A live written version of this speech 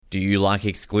Do you like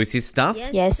exclusive stuff?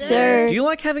 Yes, sir. Do you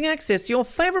like having access to your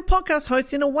favourite podcast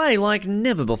hosts in a way like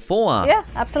never before? Yeah,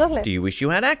 absolutely. Do you wish you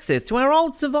had access to our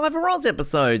old Survivor Oz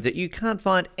episodes that you can't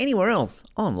find anywhere else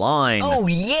online? Oh,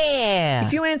 yeah!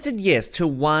 If you answered yes to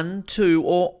one, two,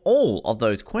 or all of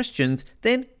those questions,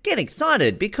 then get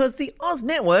excited because the Oz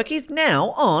Network is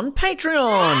now on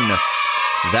Patreon.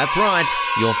 That's right,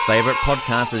 your favourite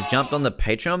podcast has jumped on the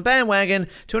Patreon bandwagon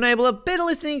to enable a better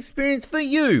listening experience for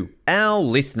you, our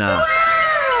listener.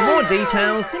 For more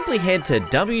details, simply head to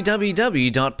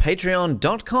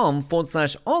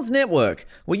www.patreon.com/Oz Network,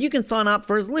 where you can sign up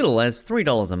for as little as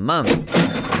 $3 a month.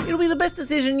 It'll be the best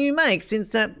decision you make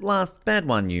since that last bad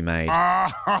one you made.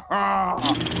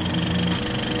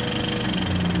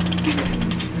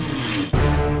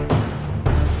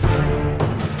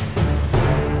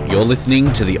 You're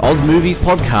listening to the Oz Movies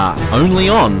Podcast, only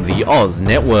on the Oz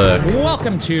Network.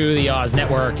 Welcome to the Oz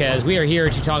Network, as we are here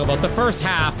to talk about the first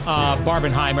half of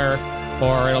Barbenheimer,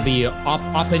 or it'll be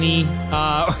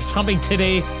Oppenheimer or something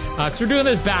today, because we're doing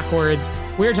this backwards.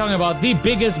 We're talking about the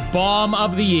biggest bomb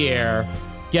of the year.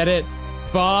 Get it?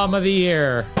 Bomb of the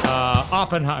year.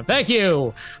 Oppenheimer. Thank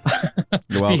you.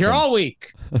 You're welcome. Be here all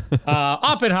week.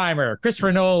 Oppenheimer,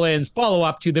 Christopher Nolan's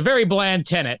follow-up to the very bland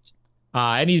Tenet.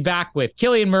 And he's back with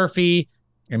Cillian Murphy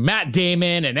and Matt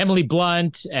Damon and Emily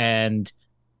Blunt and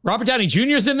Robert Downey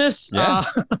Jr.'s in this. Yeah.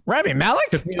 Rami Malek?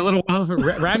 Took me a little while.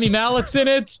 Rami Malek's in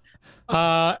it.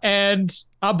 And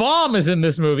a bomb is in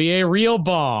this movie, a real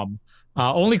bomb.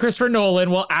 Only Christopher Nolan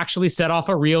will actually set off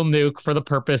a real nuke for the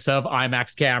purpose of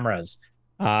IMAX cameras.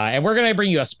 And we're going to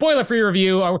bring you a spoiler-free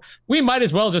review. We might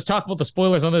as well just talk about the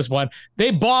spoilers on this one.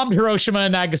 They bombed Hiroshima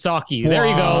and Nagasaki. There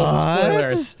you go.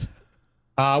 Spoilers.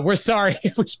 We're sorry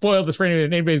if we spoiled this for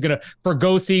anyone. Anybody's going to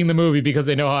forgo seeing the movie because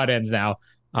they know how it ends now.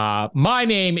 My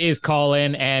name is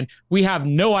Colin, and we have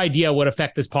no idea what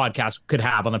effect this podcast could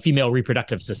have on the female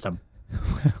reproductive system.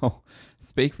 Well,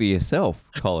 speak for yourself,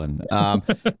 Colin.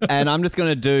 And I'm just going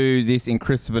to do this in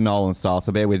Christopher Nolan style,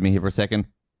 so bear with me here for a second.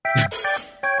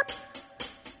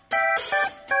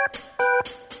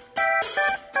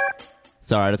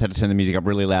 Sorry, I just had to turn the music up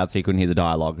really loud so you couldn't hear the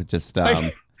dialogue.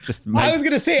 I was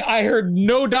going to say, I heard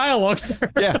no dialogue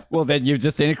there. Yeah, well, then you've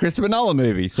just seen a Christopher Nolan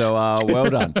movie, so well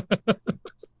done.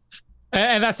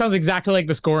 And that sounds exactly like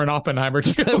the score in Oppenheimer,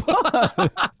 too. Send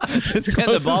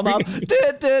the bomb up.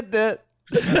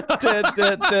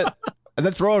 And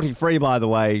that's royalty-free, by the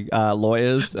way,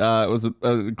 lawyers. It was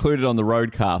included on the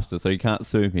Roadcaster, so you can't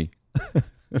sue me.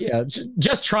 Yeah,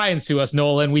 just try and sue us,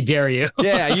 Nolan. We dare you.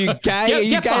 Yeah, are you gay? Are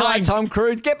you gay like Tom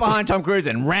Cruise? Get behind Tom Cruise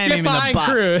and ram him in the butt.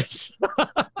 Cruise.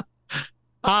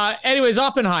 Anyways,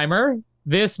 Oppenheimer.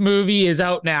 This movie is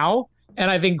out now,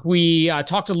 and I think we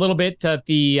talked a little bit at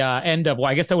the end of,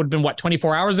 I guess that would have been,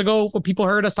 24 hours ago when people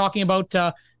heard us talking about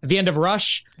at the end of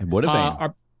Rush. It would have been.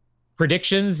 Our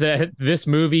predictions that this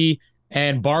movie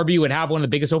and Barbie would have one of the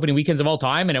biggest opening weekends of all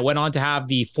time, and it went on to have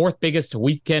the fourth biggest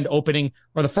weekend opening,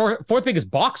 or the fourth biggest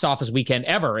box office weekend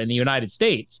ever in the United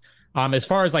States. As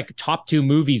far as like top two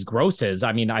movies grosses,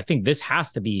 I mean, I think this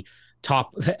has to be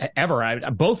top ever.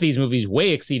 Both these movies way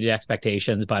exceeded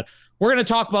expectations, but we're going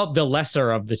to talk about the lesser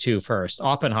of the two first,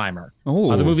 Oppenheimer, the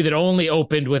movie that only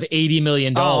opened with $80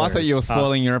 million. Oh, I thought you were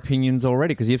spoiling your opinions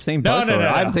already because you've seen both. No.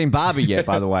 I haven't seen Barbie yet,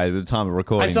 by the way, at the time of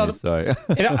recording this. So.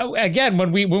 Again,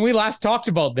 when we last talked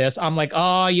about this, I'm like,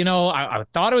 I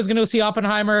thought I was going to see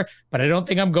Oppenheimer, but I don't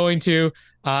think I'm going to.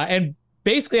 And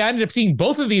basically, I ended up seeing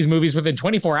both of these movies within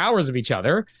 24 hours of each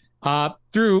other.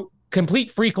 Through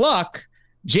complete freak luck,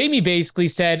 Jamie basically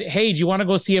said, hey, do you want to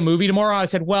go see a movie tomorrow? I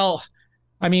said, well,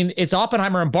 I mean, it's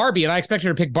Oppenheimer and Barbie, and I expected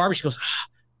her to pick Barbie. She goes,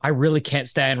 I really can't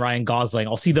stand Ryan Gosling.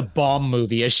 I'll see the bomb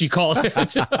movie, as she called it.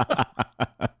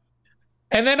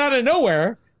 And then out of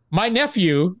nowhere, my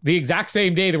nephew, the exact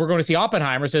same day that we're going to see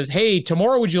Oppenheimer, says, hey,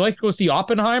 tomorrow would you like to go see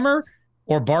Oppenheimer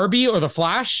or Barbie or The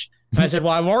Flash? And I said,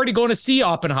 well, I'm already going to see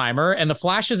Oppenheimer, and The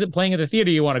Flash isn't playing at the theater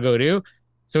you want to go to.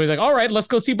 So he's like, all right, let's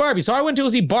go see Barbie. So I went to go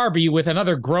see Barbie with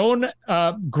another grown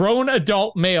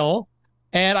adult male.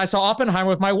 And I saw Oppenheimer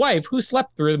with my wife, who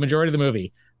slept through the majority of the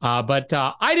movie. But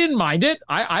I didn't mind it.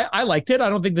 I liked it. I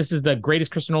don't think this is the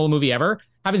greatest Christopher Nolan movie ever.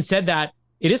 Having said that,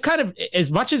 it is kind of,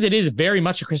 as much as it is very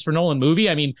much a Christopher Nolan movie,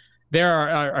 I mean, there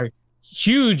are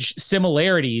huge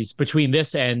similarities between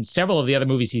this and several of the other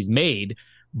movies he's made.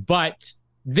 But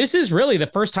this is really the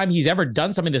first time he's ever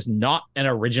done something that's not an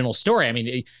original story. I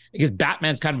mean, because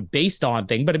Batman's kind of based on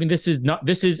thing, but I mean, this is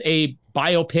a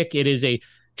biopic. It is a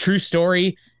true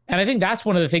story. And I think that's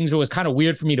one of the things that was kind of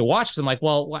weird for me to watch, because I'm like,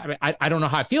 well, I don't know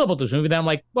how I feel about this movie. Then I'm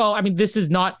like, well, I mean, this is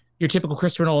not your typical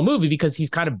Christopher Nolan movie because he's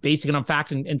kind of basing it on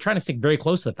fact and trying to stick very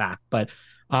close to the fact. But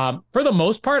For the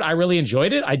most part, I really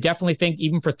enjoyed it. I definitely think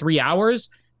even for 3 hours,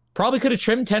 probably could have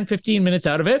trimmed 10, 15 minutes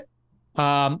out of it.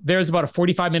 There's about a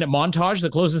 45-minute montage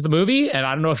that closes the movie, and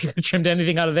I don't know if you could have trimmed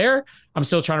anything out of there. I'm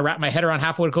still trying to wrap my head around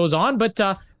half what goes on, but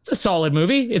it's a solid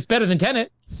movie. It's better than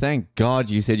Tenet. Thank God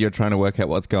you said you're trying to work out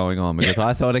what's going on, because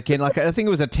I thought, again, like, I think it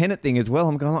was a Tenet thing as well.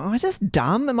 I'm going, am I just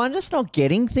dumb? Am I just not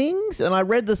getting things? And I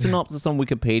read the synopsis on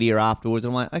Wikipedia afterwards.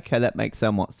 And I'm like, okay, that makes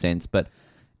somewhat sense, but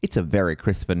it's a very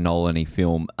Christopher Nolan-y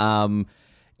film.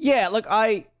 Yeah, look,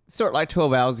 I saw it like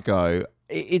 12 hours ago.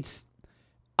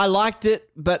 I liked it,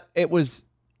 but it wasn't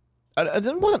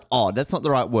odd. That's not the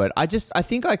right word. I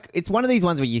think it's one of these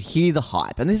ones where you hear the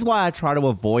hype. And this is why I try to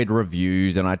avoid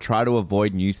reviews and I try to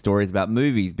avoid news stories about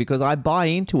movies, because I buy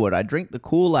into it. I drink the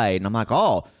Kool-Aid and I'm like,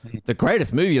 oh, the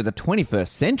greatest movie of the 21st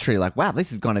century. Like, wow,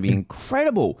 this is going to be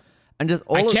incredible. And just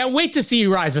I can't wait to see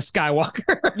Rise of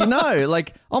Skywalker. You know,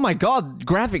 like, oh my God,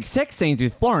 graphic sex scenes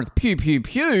with Florence, pew, pew,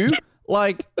 pew.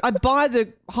 Like, I buy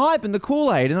the hype and the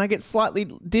Kool-Aid and I get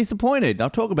slightly disappointed. I'll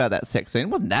talk about that sex scene. It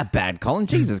wasn't that bad, Colin.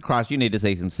 Jesus Christ, you need to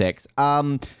see some sex.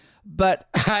 But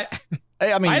I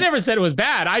mean, I never said it was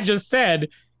bad. I just said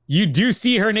you do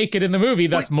see her naked in the movie.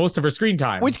 That's most of her screen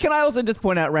time. Which, can I also just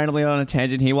point out randomly on a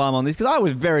tangent here while I'm on this? Because I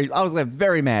was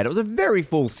very mad. It was a very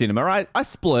full cinema, right? I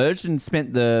splurged and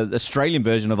spent the Australian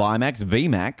version of IMAX,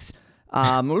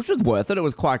 VMAX, which was worth it. It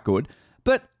was quite good.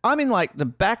 But I'm in like the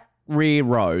back rear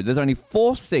row. There's only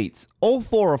 4 seats. All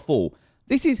 4 are full.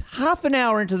 This is half an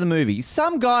hour into the movie.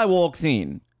 Some guy walks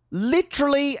in,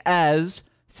 literally as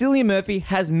Cillian Murphy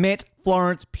has met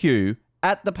Florence Pugh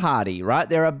at the party, right?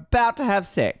 They're about to have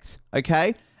sex,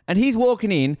 okay? And he's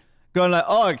walking in, going like,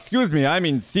 oh, excuse me, I'm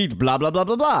in seat blah, blah, blah,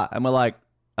 blah, blah. And we're like,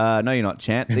 no, you're not,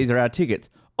 champ. These are our tickets.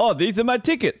 Oh, these are my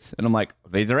tickets. And I'm like,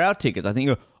 these are our tickets. I think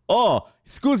you go, oh,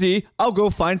 scusi, I'll go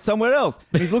find somewhere else.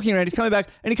 And he's looking around, he's coming back,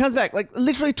 and he comes back, like,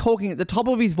 literally talking at the top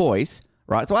of his voice,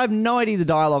 right? So I have no idea the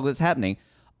dialogue that's happening.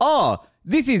 Oh,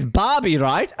 this is Barbie,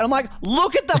 right? And I'm like,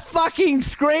 look at the fucking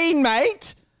screen,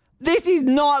 mate. This is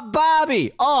not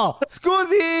Barbie. Oh,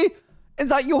 scusi.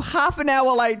 It's like, you're half an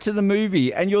hour late to the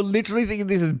movie, and you're literally thinking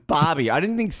this is Barbie. I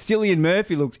didn't think Cillian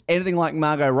Murphy looked anything like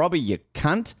Margot Robbie, you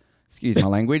cunt. Excuse my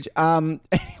language.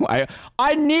 Anyway,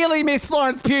 I nearly missed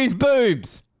Florence Pugh's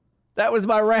boobs. That was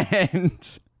my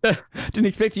rant. Didn't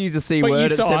expect to use the C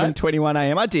word at 7:21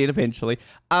 a.m. I did eventually.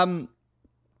 I've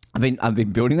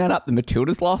been building that up. The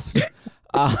Matilda's lost.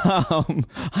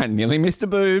 I nearly missed the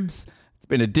boobs. It's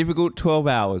been a difficult 12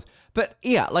 hours. But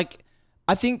yeah, like,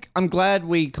 I think I'm glad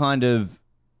we kind of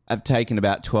have taken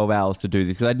about 12 hours to do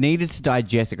this, because I needed to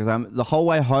digest it, because the whole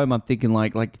way home I'm thinking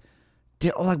like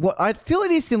what I feel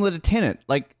it is similar to Tenet.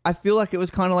 Like, I feel like it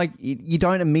was kind of like you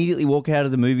don't immediately walk out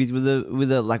of the movies with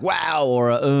a like wow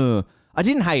or a I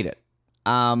didn't hate it,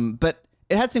 but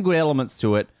it had some good elements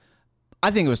to it. I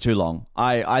think it was too long.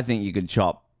 I think you could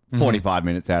chop 45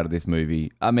 minutes out of this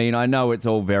movie. I mean, I know it's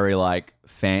all very like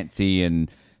fancy and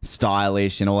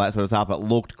stylish and all that sort of stuff. It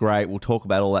looked great. We'll talk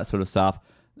about all that sort of stuff.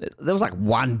 There was like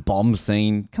one bomb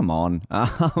scene. Come on,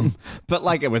 but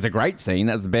like, it was a great scene.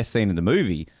 That was the best scene in the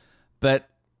movie. But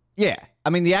yeah, I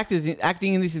mean, the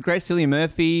acting in this is great. Cillian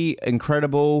Murphy,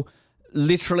 incredible.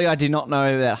 Literally, I did not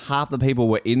know that half the people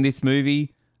were in this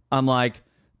movie. I'm like,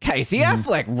 Casey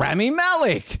Affleck, Rami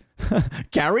Malek,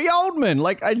 Gary Oldman.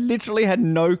 Like, I literally had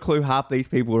no clue half these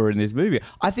people were in this movie.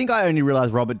 I think I only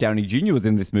realized Robert Downey Jr. was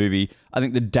in this movie, I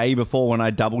think the day before, when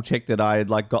I double checked that I had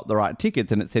like got the right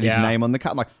tickets and it said his name on the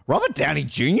cut. I'm like, Robert Downey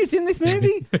Jr.'s in this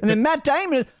movie? And then Matt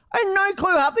Damon. I had no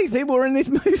clue half these people were in this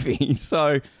movie.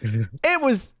 So it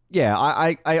was, yeah,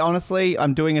 I honestly,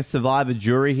 I'm doing a survivor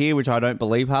jury here, which I don't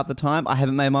believe half the time. I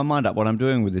haven't made my mind up what I'm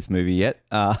doing with this movie yet.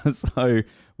 So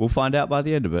we'll find out by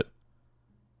the end of it.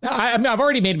 I've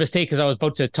already made a mistake, because I was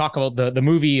about to talk about the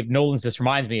movie of Nolan's this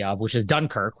reminds me of, which is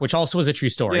Dunkirk, which also was a true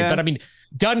story. Yeah. But I mean,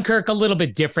 Dunkirk, a little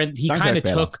bit different. He kind of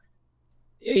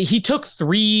took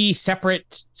 3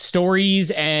 separate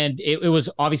stories, and it was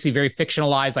obviously very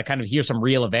fictionalized. Like, kind of, here's some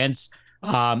real events.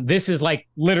 This is like,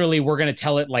 literally, we're going to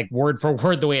tell it like word for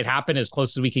word the way it happened, as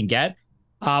close as we can get.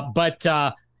 But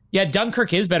yeah,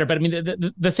 Dunkirk is better. But I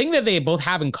mean, the thing that they both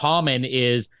have in common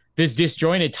is this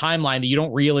disjointed timeline that you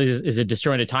don't realize is a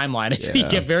disjointed timeline until you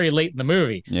get very late in the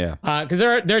movie. Yeah. Because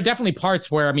there are definitely parts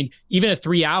where, I mean, even at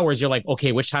 3 hours, you're like,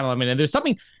 okay, which timeline am I in? And there's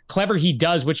something clever he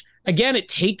does, which, again, it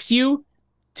takes you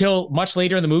till much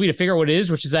later in the movie to figure out what it is,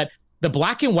 which is that the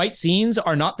black and white scenes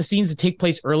are not the scenes that take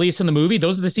place earliest in the movie.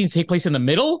 Those are the scenes that take place in the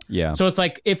middle. Yeah. So it's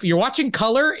like, if you're watching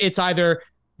color, it's either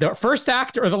the first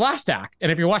act or the last act.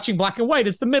 And if you're watching black and white,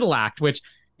 it's the middle act, which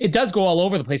it does go all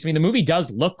over the place. I mean, the movie does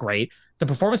look great. The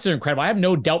performances are incredible. I have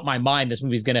no doubt in my mind this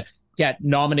movie is going to get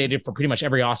nominated for pretty much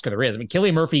every Oscar there is. I mean,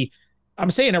 Cillian Murphy, I'm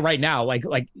saying it right now, like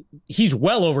he's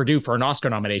well overdue for an Oscar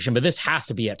nomination, but this has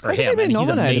to be it for him. Hasn't been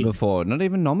nominated he's before. Not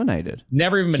even nominated.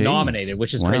 Never even been nominated,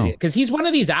 which is crazy. Because he's one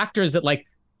of these actors that, like,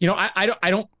 you know,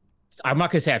 I'm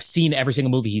not gonna say I've seen every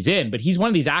single movie he's in, but he's one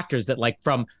of these actors that, like,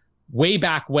 from way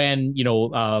back when, you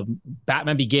know,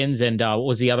 Batman Begins and what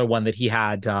was the other one that he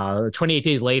had, 28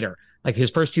 Days Later, like his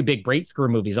first two big breakthrough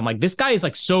movies. I'm like, this guy is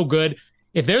like so good.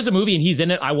 If there's a movie and he's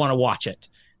in it, I want to watch it.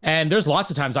 And there's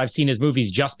lots of times I've seen his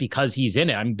movies just because he's in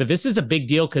it. I mean, but this is a big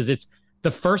deal because it's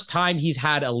the first time he's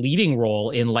had a leading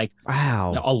role in like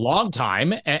a long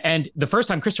time. And the first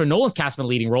time Christopher Nolan's cast him a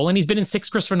leading role, and he's been in 6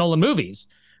 Christopher Nolan movies.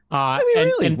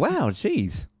 Really? Wow,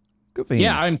 jeez. Good for him.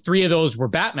 Yeah, I mean, 3 of those were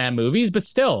Batman movies, but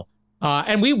still.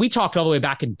 And we talked all the way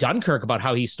back in Dunkirk about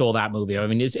how he stole that movie. I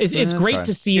mean, it's great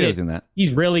to see that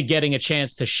he's really getting a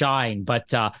chance to shine.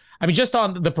 But I mean, just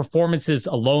on the performances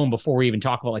alone, before we even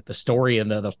talk about like the story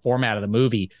and the format of the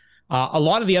movie, a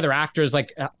lot of the other actors,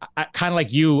 like kind of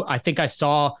like you, I think I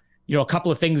saw, you know, a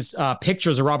couple of things,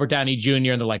 pictures of Robert Downey Jr. and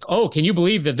they're like, oh, can you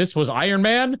believe that this was Iron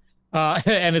Man?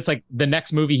 And it's like the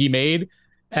next movie he made,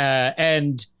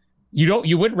 and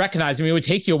you wouldn't recognize him. It would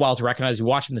take you a while to recognize you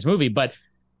watching this movie, but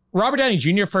Robert Downey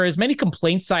Jr., for as many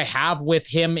complaints I have with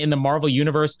him in the Marvel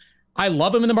universe, I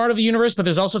love him in the Marvel universe, but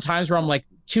there's also times where I'm like,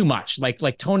 too much,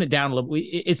 like tone it down a little.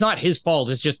 It's not his fault.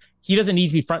 It's just, he doesn't need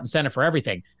to be front and center for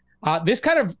everything. This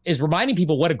kind of is reminding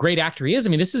people what a great actor he is. I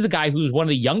mean, this is a guy who's one of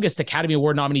the youngest Academy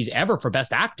Award nominees ever for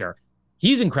Best Actor.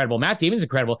 He's incredible. Matt Damon's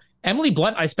incredible. Emily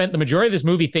Blunt, I spent the majority of this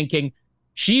movie thinking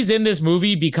she's in this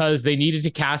movie because they needed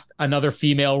to cast another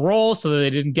female role so that they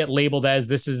didn't get labeled as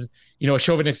this is, you know, a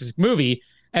chauvinistic movie.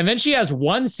 And then she has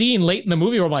one scene late in the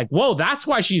movie where I'm like, whoa, that's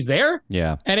why she's there?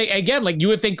 Yeah. And again, like you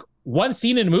would think one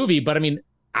scene in a movie, but I mean,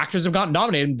 actors have gotten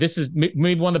nominated. This is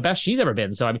maybe one of the best she's ever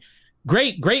been. So I mean,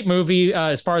 great movie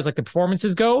as far as like the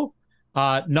performances go.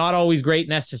 Not always great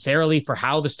necessarily for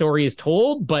how the story is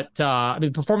told, but I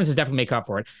mean, performances definitely make up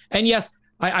for it. And yes,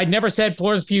 I never said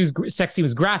Florence Pugh's sex scene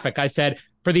was graphic. I said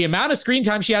for the amount of screen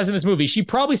time she has in this movie, she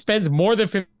probably spends more than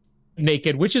 50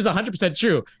 naked, which is 100%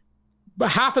 true.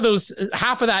 But half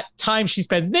of that time she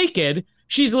spends naked,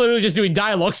 she's literally just doing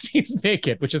dialogue scenes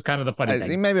naked, which is kind of the funny thing. I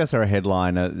think maybe I saw a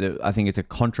headline. I think it's a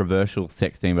controversial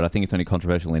sex scene, but I think it's only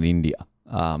controversial in India.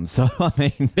 So I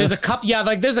mean, there's a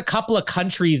couple of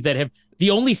countries that have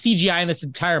the only CGI in this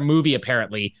entire movie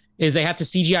apparently is they had to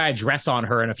CGI a dress on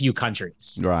her in a few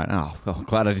countries. Right. Oh, well,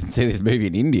 glad I didn't see this movie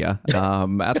in India.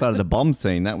 Outside of the bomb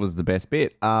scene, that was the best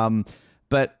bit.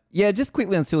 But yeah, just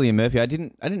quickly on Cillian Murphy, I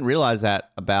didn't realize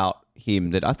that about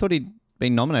him, that I thought he'd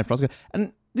been nominated for Oscar.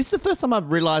 And this is the first time I've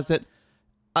realized that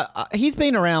he's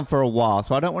been around for a while,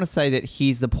 so I don't want to say that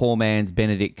he's the poor man's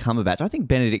Benedict Cumberbatch. I think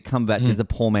Benedict Cumberbatch is the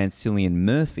poor man's Cillian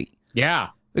Murphy. Yeah,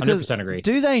 100% agree.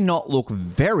 Do they not look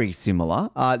very similar?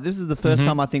 This is the first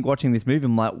time I think watching this movie,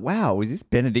 I'm like, wow, is this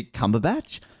Benedict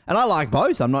Cumberbatch? And I like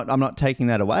both. I'm not taking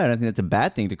that away. I don't think that's a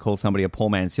bad thing to call somebody a poor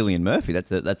man's Cillian Murphy.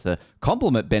 That's a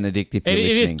compliment, Benedict. If you're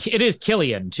listening. It is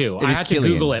Killian too. I had to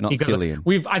Google it because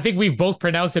Cillian. I think we've both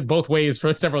pronounced it both ways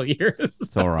for several years.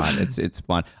 It's all right. It's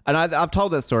fine. And I've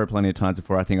told that story plenty of times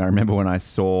before. I remember when I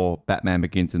saw Batman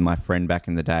Begins with my friend back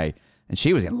in the day, and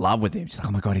she was in love with him. She's like,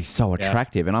 "Oh my god, he's so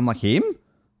attractive," and I'm like, "Him?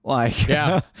 Like,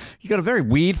 yeah, he's got a very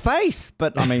weird face,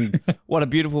 but I mean, what a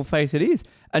beautiful face it is."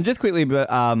 And just quickly,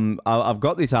 I've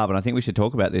got this up, and I think we should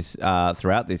talk about this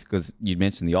throughout this because you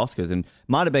mentioned the Oscars, and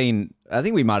I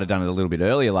think we might have done it a little bit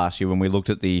earlier last year when we looked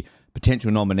at the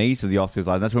potential nominees for the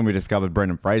Oscars. That's when we discovered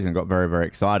Brendan Fraser and got very, very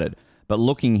excited. But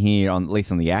looking here, at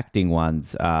least on the acting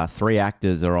ones, 3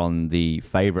 actors are on the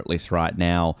favourite list right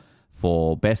now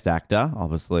for Best Actor,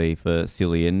 obviously for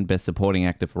Cillian, Best Supporting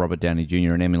Actor for Robert Downey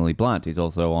Jr., and Emily Blunt is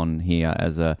also on here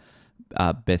as a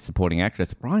Best Supporting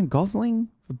Actress. Ryan Gosling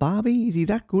for Barbie? Is he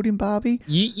that good in Barbie?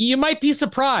 You might be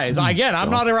surprised. Again, I'm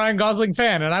not a Ryan Gosling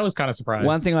fan, and I was kind of surprised.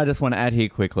 One thing I just want to add here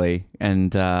quickly,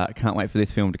 and I can't wait for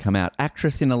this film to come out.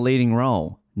 Actress in a leading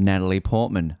role, Natalie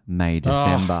Portman, May,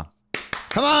 December.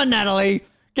 Come on, Natalie.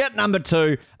 Get number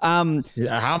 2.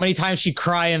 How many times she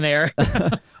cry in there?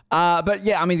 But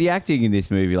yeah, I mean, the acting in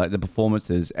this movie, like the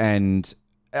performances, and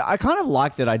I kind of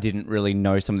like that I didn't really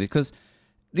know some of this because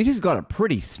this has got a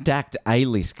pretty stacked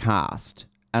A-list cast.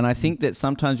 And I think that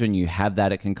sometimes when you have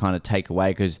that, it can kind of take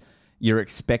away because you're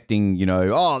expecting,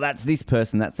 oh, that's this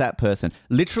person, that's that person.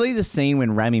 Literally the scene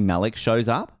when Rami Malek shows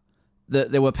up,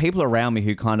 there were people around me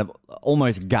who kind of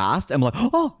almost gasped and were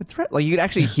like, oh, it's Rami. Like you could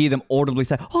actually hear them audibly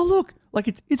say, oh, look, like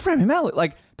it's Rami Malek.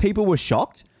 Like people were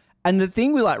shocked. And the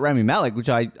thing with like Rami Malek, which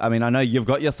I mean, I know you've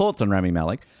got your thoughts on Rami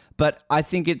Malek, but I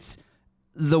think it's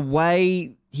the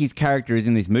way his character is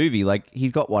in this movie, like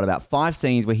he's got about 5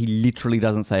 scenes where he literally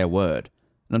doesn't say a word.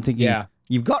 And I'm thinking,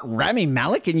 you've got Rami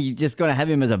Malek and you're just going to have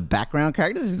him as a background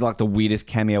character? This is like the weirdest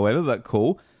cameo ever, but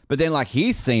cool. But then like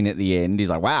his scene at the end, he's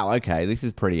like, wow, okay, this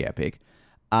is pretty epic.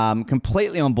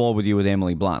 Completely on board with you with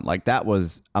Emily Blunt. Like that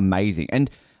was amazing. And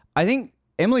I think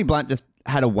Emily Blunt just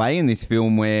had a way in this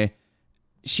film where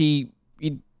you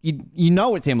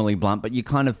know it's Emily Blunt, but you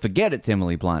kind of forget it's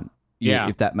Emily Blunt.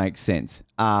 If that makes sense.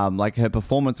 Like her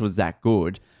performance was that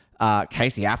good.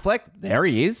 Casey Affleck, there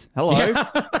he is. Hello. Yeah.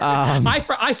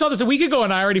 I saw this a week ago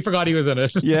and I already forgot he was in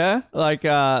it. Yeah, like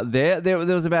there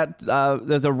was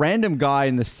there's a random guy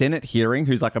in the Senate hearing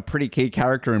who's like a pretty key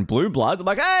character in Blue Bloods. I'm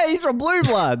like, hey, he's from Blue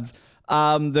Bloods.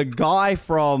 The guy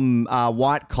from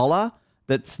White Collar,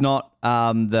 that's not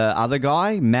the other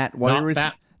guy, Matt.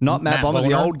 Not Matt Bomber,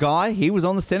 the old guy. He was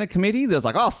on the Senate committee. There's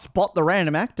like, spot the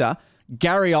random actor.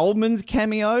 Gary Oldman's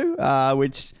cameo,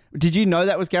 which... Did you know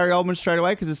that was Gary Oldman straight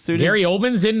away? Because as soon as Gary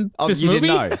Oldman's in this movie? You didn't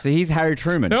know. So he's Harry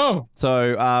Truman. No.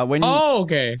 So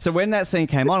okay. So when that scene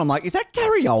came on, I'm like, is that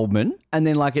Gary Oldman? And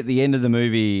then like at the end of the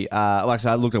movie, actually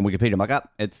I looked on Wikipedia. I'm like,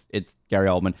 it's Gary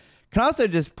Oldman. Can I also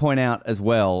just point out as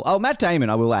well? Oh, Matt Damon,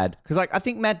 I will add, because like I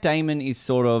think Matt Damon is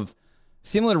sort of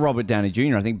similar to Robert Downey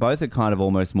Jr. I think both are kind of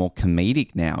almost more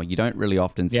comedic now. You don't really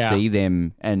often see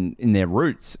them and in their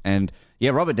roots. And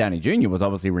yeah, Robert Downey Jr. was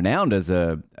obviously renowned as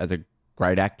a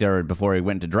great actor before he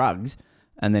went to drugs,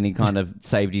 and then he kind of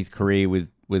saved his career with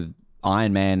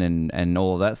Iron Man and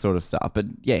all of that sort of stuff. But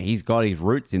yeah, he's got his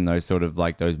roots in those sort of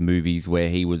like those movies where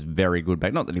he was very good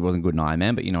back. Not that he wasn't good in Iron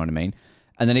Man, but you know what I mean.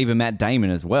 And then even Matt Damon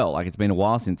as well. Like it's been a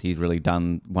while since he's really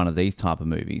done one of these type of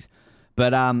movies.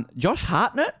 But Josh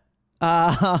Hartnett,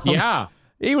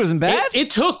 he wasn't bad. It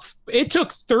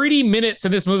took 30 minutes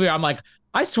in this movie. I'm like,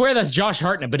 I swear that's Josh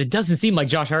Hartnett, but it doesn't seem like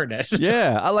Josh Hartnett.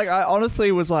 Yeah, I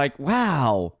honestly was like,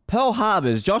 wow, Pearl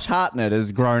Harbor's Josh Hartnett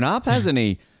has grown up, hasn't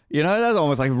he? You know, that's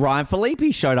almost like Ryan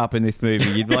Phillippe showed up in this movie.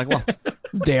 You'd be like, well,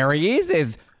 there he is.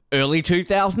 There's early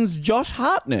 2000s Josh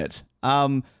Hartnett.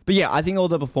 But yeah, I think all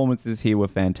the performances here were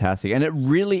fantastic. And it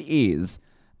really is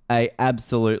a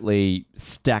absolutely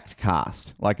stacked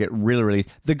cast. Like it really, really...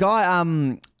 The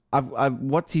guy...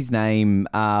 what's his name?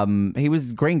 He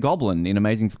was Green Goblin in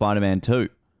Amazing Spider-Man 2.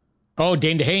 Oh,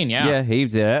 Dane DeHaan, yeah. Yeah, he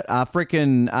did it.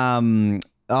 The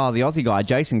Aussie guy,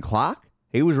 Jason Clarke.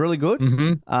 He was really good.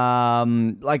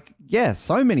 Mm-hmm.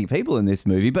 So many people in this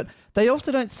movie, but they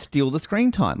also don't steal the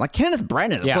screen time. Like Kenneth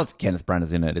Branagh. Of course, Kenneth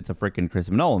Branagh's in it. It's a freaking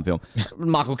Christopher Nolan film.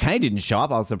 Michael Caine didn't show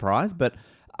up. I was surprised, but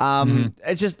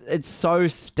it's so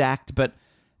stacked, but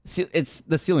it's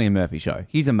the Cillian Murphy show.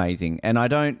 He's amazing. And I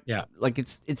don't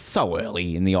it's so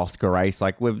early in the Oscar race.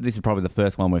 Like this is probably the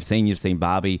first one we've seen. You've seen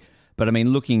Barbie, but I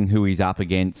mean, looking who he's up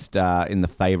against in the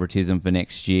favoritism for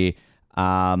next year,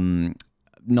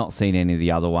 not seen any of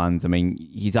the other ones. I mean,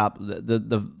 he's up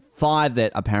the 5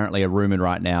 that apparently are rumored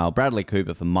right now: Bradley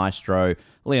Cooper for Maestro,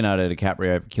 Leonardo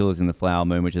DiCaprio for Killers in the Flower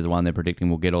Moon, which is the one they're predicting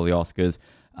will get all the Oscars.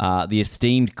 The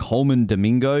esteemed Coleman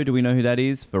Domingo, do we know who that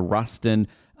is, for Rustin?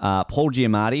 Paul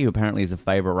Giamatti, who apparently is a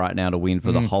favorite right now to win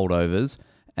for The Holdovers,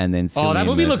 and then Cillian that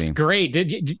movie Murphy. looks great.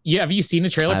 Have you seen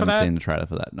the trailer for that? I haven't seen the trailer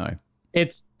for that. No.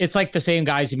 It's like the same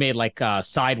guys who made like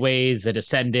Sideways, The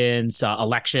Descendants,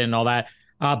 Election, all that.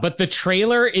 But the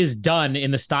trailer is done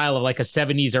in the style of like a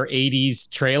 70s or 80s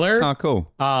trailer. Oh,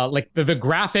 cool. Like the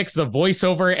graphics, the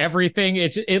voiceover, everything.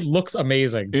 It looks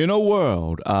amazing. In a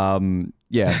world.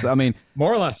 Yes, I mean...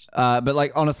 More or less. But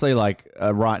like, honestly, like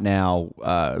right now,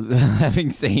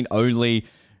 having seen only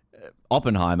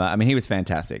Oppenheimer, I mean, he was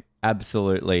fantastic.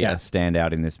 Absolutely a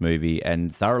standout in this movie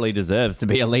and thoroughly deserves to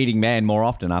be a leading man more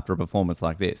often after a performance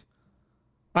like this.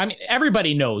 I mean,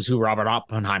 everybody knows who Robert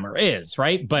Oppenheimer is,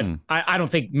 right? But I don't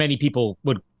think many people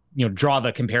would, draw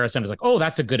the comparison as like, oh,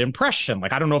 that's a good impression.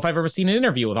 Like, I don't know if I've ever seen an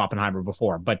interview with Oppenheimer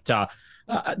before. But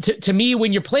to me,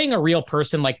 when you're playing a real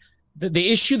person, like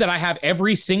the issue that I have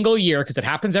every single year, because it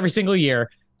happens every single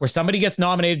year, where somebody gets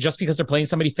nominated just because they're playing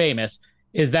somebody famous,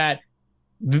 is that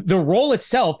the role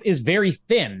itself is very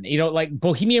thin. Like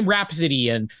Bohemian Rhapsody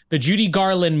and the Judy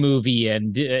Garland movie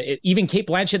and even Cate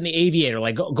Blanchett in The Aviator,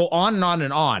 like go on and on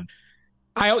and on.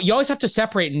 You always have to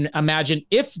separate and imagine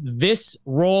if this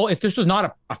was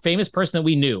not a famous person that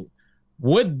we knew,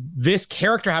 would this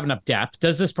character have enough depth?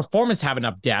 Does this performance have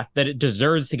enough depth that it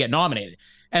deserves to get nominated?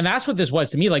 And that's what this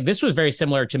was to me. Like, this was very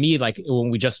similar to me, like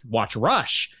when we just watched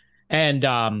Rush and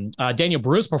Daniel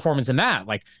Bru's performance in that.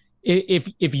 Like,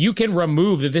 if you can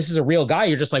remove that this is a real guy,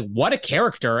 you're just like, what a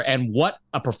character and what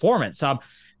a performance.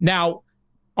 Now,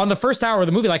 on the first hour of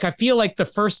the movie, like, I feel like the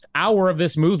first hour of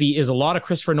this movie is a lot of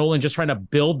Christopher Nolan just trying to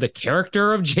build the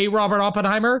character of J. Robert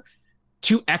Oppenheimer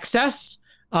to excess.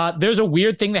 There's a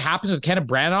weird thing that happens with Kenneth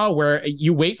Branagh where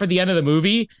you wait for the end of the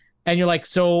movie and you're like,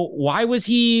 so why was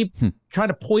he trying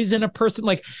to poison a person?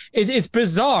 Like, it's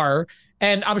bizarre.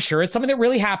 And I'm sure it's something that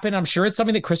really happened. I'm sure it's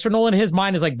something that Christopher Nolan in his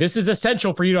mind is like, this is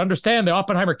essential for you to understand the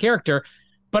Oppenheimer character.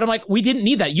 But I'm like, we didn't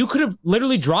need that. You could have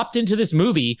literally dropped into this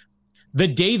movie the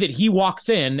day that he walks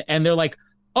in and they're like,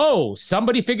 oh,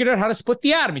 somebody figured out how to split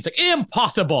the atom. He's like,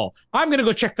 impossible. I'm going to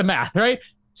go check the math, right?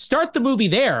 Start the movie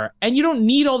there. And you don't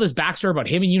need all this backstory about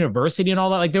him in university and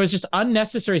all that. Like, there was just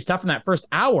unnecessary stuff in that first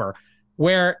hour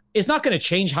where it's not going to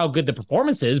change how good the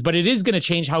performance is, but it is going to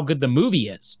change how good the movie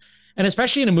is. And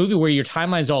especially in a movie where your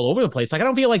timeline's all over the place, like, I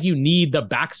don't feel like you need the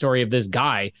backstory of this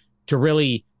guy to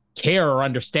really care or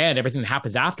understand everything that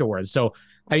happens afterwards. So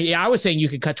I was saying you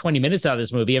could cut 20 minutes out of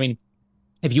this movie. I mean,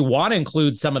 if you want to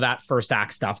include some of that first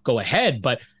act stuff, go ahead.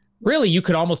 But really, you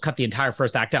could almost cut the entire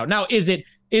first act out. Now, is it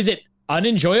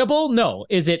unenjoyable? No.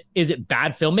 Is it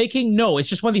bad filmmaking? No. It's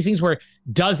just one of these things where,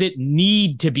 does it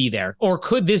need to be there? Or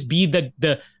could this be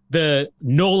the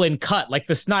Nolan cut, like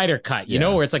the Snyder cut, you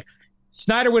know, where it's like,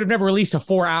 Snyder would have never released a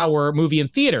 4-hour movie in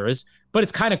theaters, but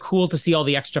it's kind of cool to see all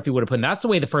the extra stuff he would have put in. That's the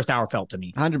way the first hour felt to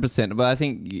me. 100%. But I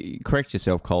think, correct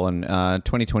yourself, Colin,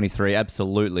 2023,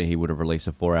 absolutely he would have released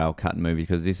a 4-hour cut in movie,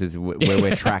 because this is where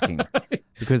we're tracking.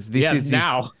 Because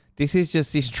this is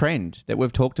just this trend that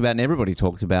we've talked about and everybody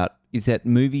talks about, is that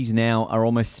movies now are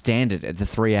almost standard at the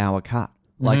 3-hour cut.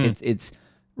 Like, it's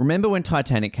remember when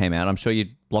Titanic came out? I'm sure you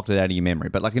blocked it out of your memory,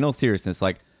 but like, in all seriousness,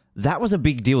 like, that was a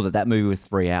big deal that movie was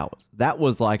 3 hours. That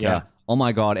was like oh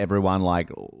my God, everyone, like,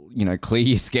 you know, clear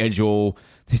your schedule.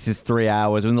 This is 3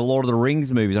 hours. And the Lord of the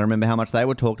Rings movies, I remember how much they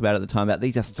were talked about at the time, about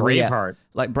these are 3 hours.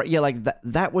 Like,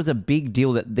 that was a big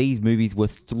deal that these movies were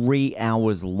 3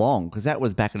 hours long, because that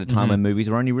was back at a time when movies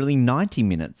were only really 90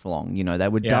 minutes long. You know, they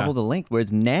would double the length.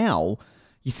 Whereas now,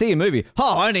 you see a movie,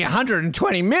 only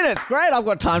 120 minutes. Great, I've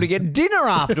got time to get dinner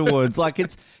afterwards. Like,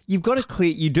 you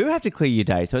do have to clear your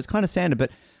day. So it's kind of standard.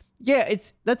 But yeah,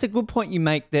 that's a good point you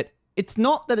make, that it's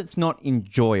not that it's not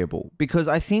enjoyable, because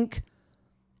I think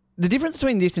the difference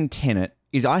between this and Tenet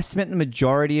is I spent the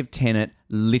majority of Tenet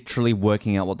literally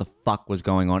working out what the fuck was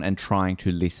going on and trying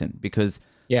to listen, because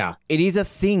it is a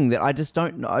thing that I just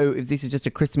don't know if this is just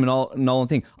a Christopher Nolan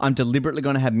thing. I'm deliberately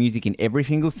going to have music in every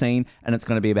single scene, and it's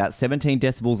going to be about 17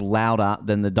 decibels louder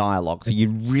than the dialogue. So you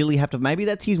really have to, maybe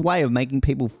that's his way of making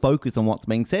people focus on what's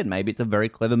being said. Maybe it's a very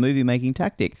clever movie making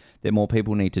tactic that more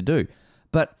people need to do.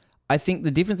 But I think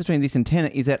the difference between this and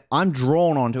Tenet is that I'm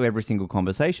drawn onto every single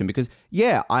conversation, because,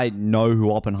 I know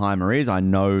who Oppenheimer is. I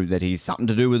know that he's something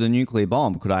to do with a nuclear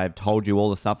bomb. Could I have told you all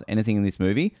the stuff, anything in this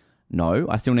movie? No.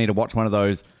 I still need to watch one of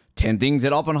those 10 things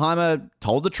that Oppenheimer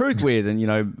told the truth with, and, you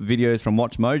know, videos from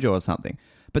Watch Mojo or something.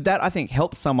 But that, I think,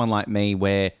 helps someone like me,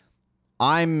 where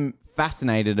I'm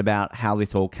fascinated about how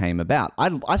this all came about. I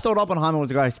thought Oppenheimer was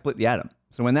the guy who split the atom.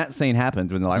 So when that scene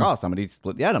happens, when they're like, somebody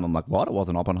split the atom, I'm like, what? It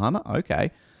wasn't Oppenheimer?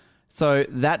 Okay. So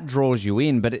that draws you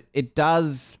in, but it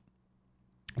does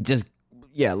just,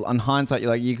 on hindsight, you're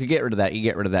like, you could get rid of that, you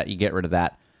get rid of that, you get rid of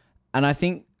that. And I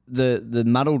think the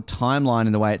muddled timeline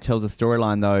and the way it tells a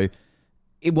storyline, though,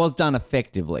 it was done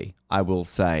effectively, I will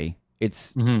say.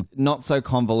 It's not so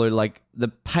convoluted. Like, the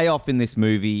payoff in this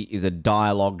movie is a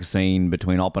dialogue scene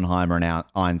between Oppenheimer and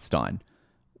Einstein,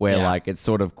 where like, it's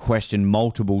sort of questioned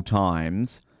multiple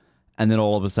times, and then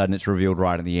all of a sudden it's revealed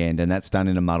right at the end, and that's done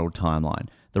in a muddled timeline.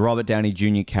 The Robert Downey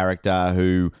Jr. character,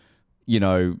 who, you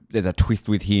know, there's a twist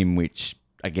with him, which,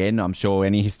 again, I'm sure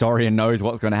any historian knows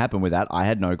what's going to happen with that. I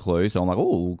had no clue. So I'm like,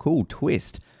 oh, cool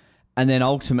twist. And then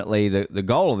ultimately, the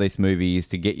goal of this movie is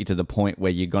to get you to the point where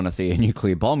you're going to see a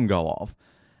nuclear bomb go off.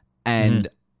 And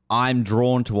I'm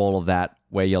drawn to all of that,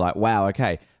 where you're like, wow,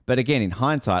 okay. But again, in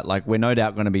hindsight, like, we're no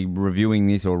doubt going to be reviewing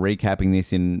this or recapping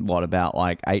this in, about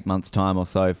like 8 months' time or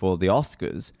so for the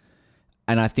Oscars.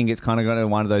 And I think it's kind of going to be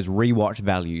one of those rewatch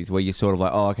values where you're sort of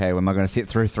like, oh, okay, am I going to sit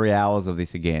through 3 hours of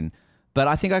this again? But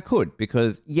I think I could,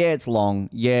 because, it's long.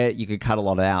 You could cut a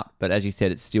lot out. But as you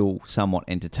said, it's still somewhat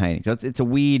entertaining. So it's a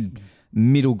weird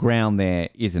middle ground there,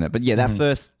 isn't it? But that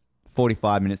first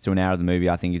 45 minutes to an hour of the movie,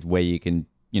 I think, is where you can,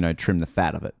 trim the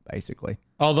fat of it, basically.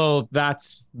 Although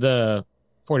that's the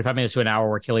 45 minutes to an hour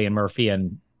where Cillian Murphy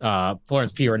and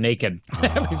Florence Pugh are naked.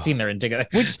 We've seen their in together.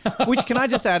 Which can I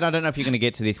just add, I don't know if you're going to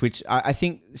get to this, which I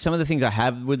think some of the things I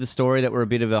have with the story that were a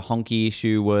bit of a honky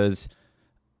issue was,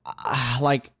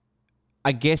 like,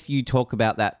 I guess you talk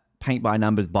about that paint by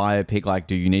numbers biopic, like,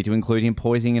 do you need to include him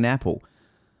poisoning an apple?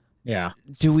 Yeah.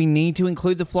 Do we need to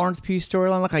include the Florence Pugh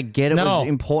storyline? Like, I get it was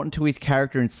important to his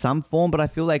character in some form, but I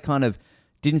feel they kind of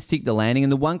didn't stick the landing.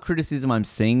 And the one criticism I'm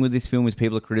seeing with this film is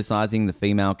people are criticizing the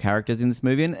female characters in this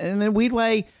movie. And in a weird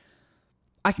way,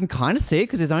 I can kind of see it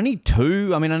because there's only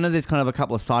two. I mean, I know there's kind of a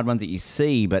couple of side ones that you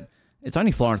see, but it's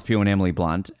only Florence Pugh and Emily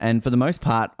Blunt. And for the most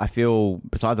part, I feel,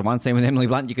 besides the one scene with Emily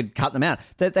Blunt, you could cut them out.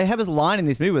 They have this line in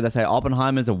this movie where they say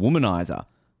Oppenheimer's a womanizer. I'm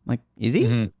like, is he?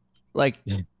 Mm-hmm. Like,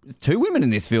 there's two women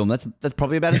in this film. That's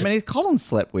probably about as many as Colin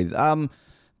slept with.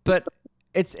 But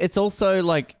it's also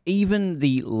like even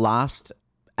the last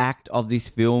act of this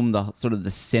film, the sort of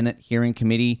the Senate hearing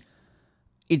committee,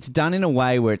 it's done in a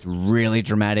way where it's really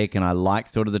dramatic, and I like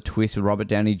sort of the twist with Robert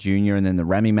Downey Jr. and then the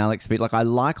Rami Malek speech. Like, I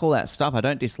like all that stuff. I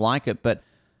don't dislike it, but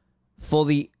for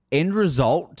the end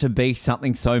result to be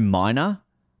something so minor,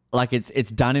 like it's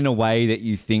done in a way that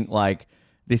you think like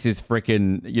this is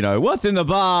freaking, what's in the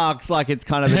box? Like it's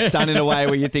done in a way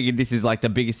where you're thinking this is like the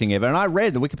biggest thing ever. And I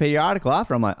read the Wikipedia article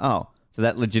after. I'm like, oh, so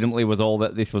that legitimately was all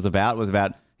that this was about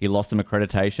he lost some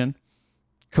accreditation.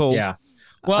 Cool. Yeah.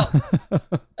 Well,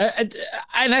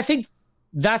 and I think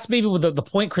that's maybe what the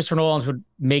point Christopher Nolan would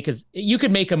make is you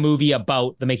could make a movie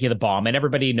about the making of the bomb and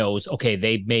everybody knows, okay,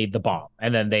 they made the bomb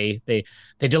and then they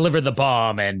delivered the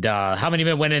bomb and how many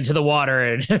men went into the water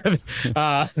and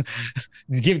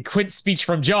give Quint's speech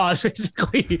from Jaws,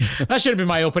 basically. That should have been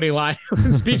my opening line,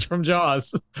 speech from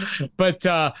Jaws. But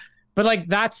like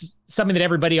that's something that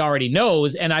everybody already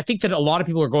knows. And I think that a lot of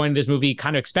people are going to this movie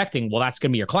kind of expecting, well, that's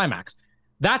going to be your climax.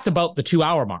 That's about the 2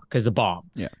 hour mark as a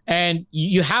bomb. Yeah. And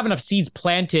you have enough seeds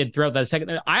planted throughout that second.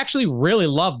 I actually really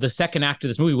love the second act of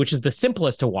this movie, which is the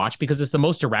simplest to watch because it's the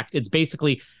most direct. It's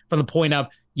basically from the point of,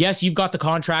 yes, you've got the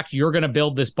contract. You're going to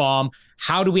build this bomb.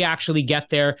 How do we actually get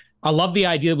there? I love the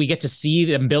idea that we get to see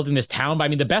them building this town. But I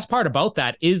mean, the best part about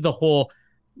that is the whole,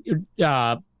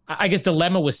 I guess,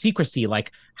 dilemma with secrecy.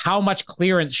 Like, how much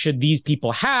clearance should these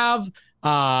people have?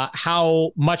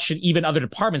 How much should even other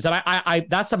departments? And I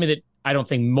that's something that I don't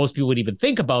think most people would even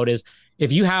think about is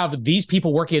if you have these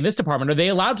people working in this department, are they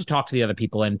allowed to talk to the other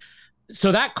people? And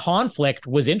so that conflict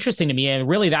was interesting to me. And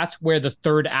really that's where the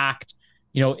third act,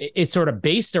 is sort of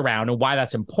based around and why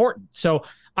that's important. So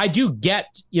I do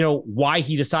get, why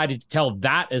he decided to tell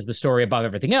that as the story above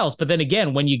everything else. But then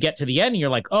again, when you get to the end, you're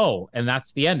like, oh, and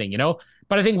that's the ending,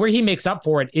 But I think where he makes up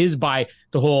for it is by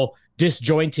the whole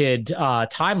disjointed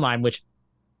timeline, which,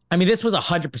 I mean, this was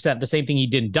 100% the same thing he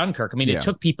did in Dunkirk. I mean, It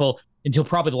took people until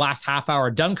probably the last half hour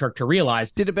of Dunkirk to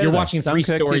realize you're watching three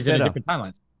stories in different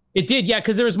timelines. It did, yeah,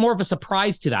 because there was more of a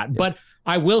surprise to that. Yeah. But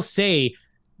I will say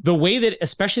the way that,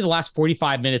 especially the last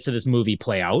 45 minutes of this movie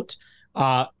play out,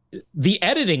 the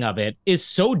editing of it is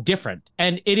so different.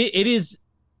 And it's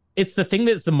the thing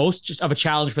that's the most of a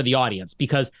challenge for the audience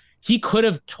because he could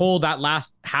have told that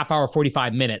last half hour,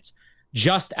 45 minutes,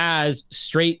 just as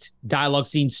straight dialogue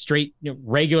scenes, straight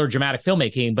regular dramatic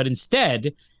filmmaking. But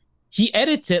instead, he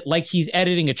edits it like he's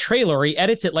editing a trailer. Or he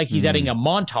edits it like he's editing a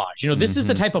montage. This is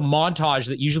the type of montage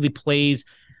that usually plays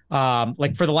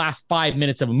like for the last 5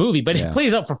 minutes of a movie, but it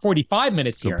plays out for 45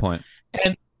 minutes here. Good point.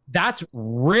 And that's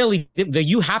really,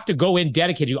 you have to go in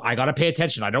dedicated. I got to pay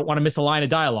attention. I don't want to miss a line of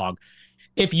dialogue.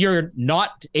 If you're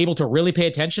not able to really pay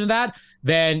attention to that,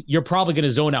 then you're probably going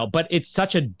to zone out. But it's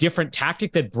such a different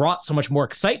tactic that brought so much more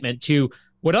excitement to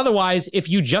what otherwise, if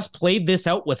you just played this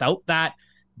out without that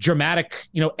dramatic,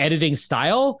 editing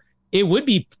style, it would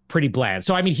be pretty bland.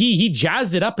 So, I mean, he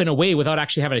jazzed it up in a way without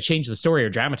actually having to change the story or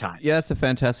dramatize. Yeah, that's a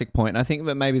fantastic point. I think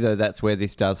that maybe, though, that's where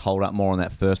this does hold up more on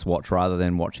that first watch rather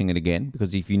than watching it again.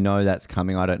 Because if you know that's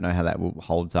coming, I don't know how that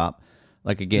holds up.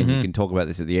 Like, again, you can talk about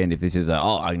this at the end if this is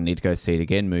I need to go see it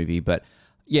again movie. But,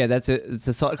 yeah, it's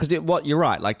a because you're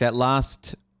right. Like, that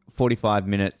last 45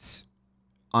 minutes,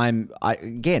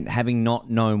 again, having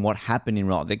not known what happened in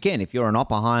real life. Again, if you're an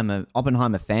Oppenheimer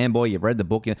fanboy, you've read the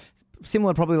book,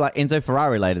 similar probably like Enzo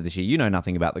Ferrari later this year. You know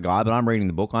nothing about the guy, but I'm reading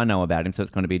the book. I know about him, so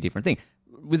it's going to be a different thing.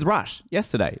 With Rush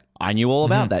yesterday, I knew all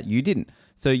about that. You didn't.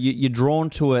 So you're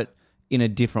drawn to it in a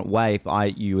different way.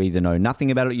 You either know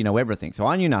nothing about it, you know everything. So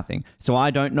I knew nothing. So I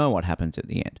don't know what happens at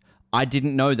the end. I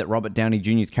didn't know that Robert Downey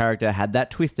Jr.'s character had that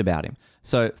twist about him.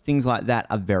 So things like that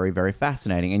are very, very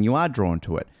fascinating, and you are drawn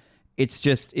to it. It's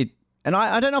just it, and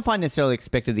I don't know if I necessarily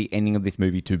expected the ending of this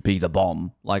movie to be the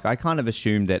bomb. Like I kind of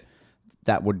assumed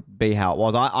that would be how it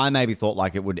was. I maybe thought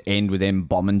like it would end with them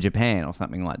bombing Japan or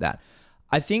something like that.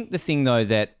 I think the thing though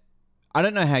that I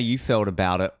don't know how you felt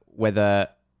about it, whether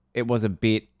it was a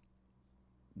bit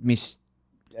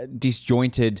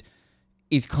disjointed,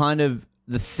 is kind of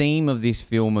the theme of this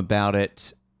film about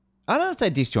it. I don't want to say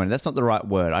disjointed. That's not the right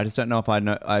word. I just don't know if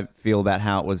I feel about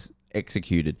how it was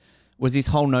executed. Was this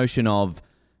whole notion of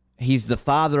he's the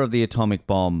father of the atomic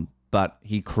bomb, but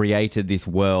he created this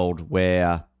world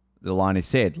where the line is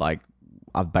said, like,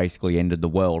 I've basically ended the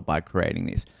world by creating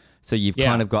this. So you've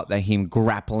kind of got him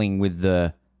grappling with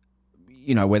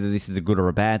whether this is a good or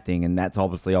a bad thing. And that's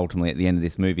obviously ultimately at the end of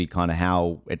this movie kind of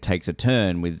how it takes a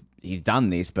turn with he's done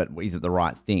this, but is it the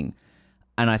right thing?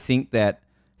 And I think that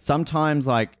sometimes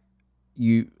I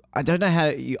don't know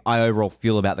how I overall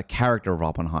feel about the character of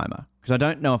Oppenheimer, because I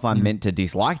don't know if I'm meant to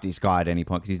dislike this guy at any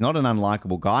point, because he's not an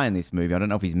unlikable guy in this movie. I don't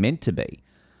know if he's meant to be,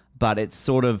 but it's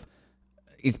sort of,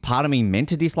 is part of me meant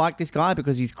to dislike this guy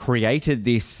because he's created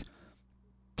this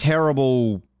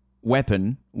terrible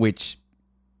weapon, which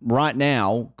right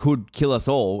now could kill us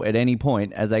all at any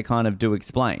point, as they kind of do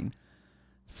explain.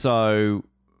 So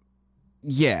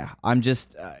yeah, I'm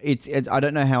just it's I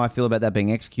don't know how I feel about that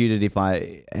being executed.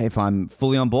 If I'm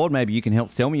fully on board, maybe you can help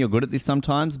sell me. You're good at this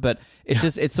sometimes, but it's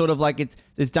just it's sort of like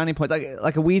there's done in points.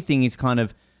 Like a weird thing is kind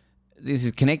of, this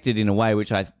is connected in a way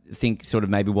which I think sort of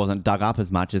maybe wasn't dug up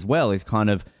as much as well, is kind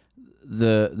of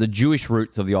the Jewish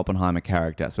roots of the Oppenheimer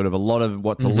character. Sort of a lot of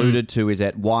what's alluded to is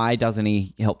that why doesn't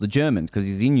he help the Germans, because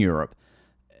he's in Europe,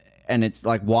 and it's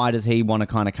like, why does he want to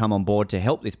kind of come on board to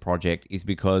help this project, is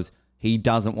because he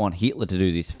doesn't want Hitler to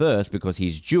do this first because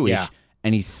he's Jewish,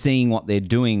 and he's seeing what they're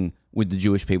doing with the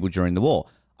Jewish people during the war.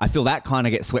 I feel that kind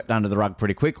of gets swept under the rug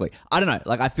pretty quickly. I don't know.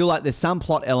 Like, I feel like there's some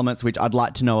plot elements which I'd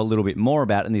like to know a little bit more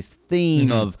about. And this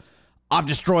theme of, I've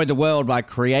destroyed the world by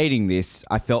creating this,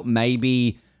 I felt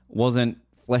maybe wasn't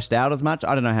fleshed out as much.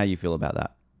 I don't know how you feel about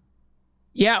that.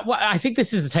 Yeah, well, I think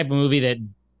this is the type of movie that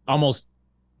almost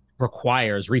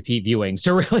requires repeat viewings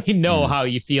to really know how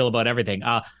you feel about everything.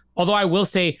 Although I will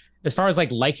say, as far as like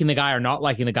liking the guy or not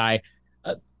liking the guy,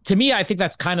 to me, I think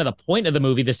that's kind of the point of the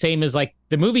movie. The same as like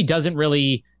the movie doesn't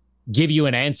really give you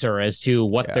an answer as to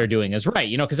what they're doing is right,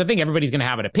 because I think everybody's going to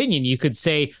have an opinion. You could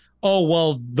say, oh,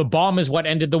 well, the bomb is what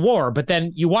ended the war. But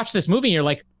then you watch this movie and you're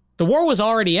like, the war was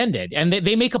already ended. And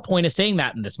they make a point of saying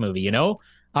that in this movie,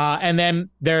 and then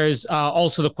there's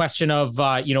also the question of,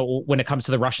 when it comes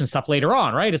to the Russian stuff later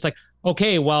on, right? It's like,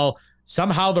 okay, well,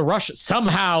 somehow the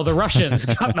Russians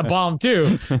got the bomb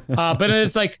too. But then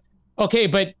it's like, okay,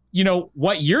 but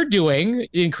what you're doing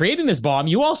in creating this bomb,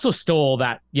 you also stole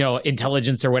that,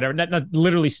 intelligence or whatever, not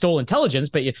literally stole intelligence,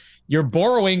 but you're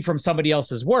borrowing from somebody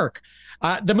else's work.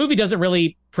 The movie doesn't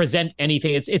really present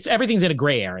anything. It's everything's in a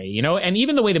gray area, and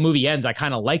even the way the movie ends, I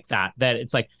kind of like that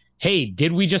it's like, hey,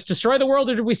 did we just destroy the world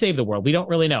or did we save the world? We don't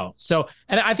really know. So,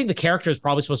 and I think the character is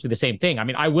probably supposed to be the same thing. I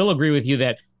mean, I will agree with you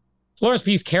that Florence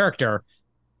Pugh's character,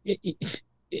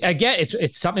 I get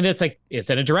it's something that's like,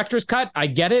 it's in a director's cut. I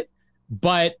get it.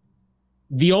 But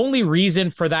the only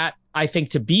reason for that, I think,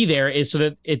 to be there is so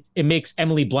that it makes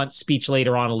Emily Blunt's speech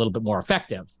later on a little bit more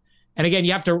effective. And again,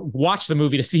 you have to watch the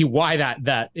movie to see why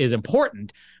that is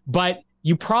important. But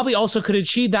you probably also could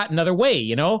achieve that another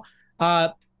way,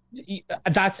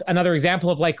 That's another example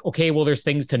of like, okay, well, there's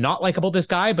things to not like about this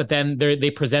guy, but then they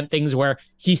present things where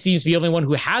he seems to be the only one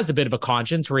who has a bit of a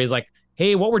conscience, where he's like,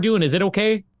 hey, what we're doing, is it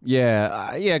okay?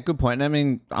 Yeah, good point. I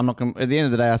mean, I'm not going to, at the end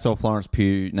of the day, I saw Florence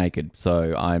Pugh naked,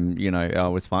 so I'm, I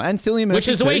was fine. And Cillian Murphy, which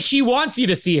is the way she wants you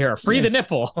to see her. Free the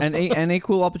nipple. and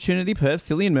equal opportunity perf,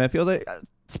 Cillian Murphy, although...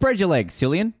 Spread your legs,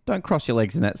 Cillian. Don't cross your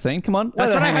legs in that scene. Come on.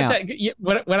 That's what I had to...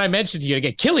 When I mentioned to you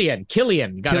again, Killian.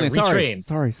 You got to retrain.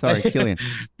 Sorry, Killian.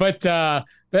 But that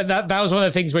was one of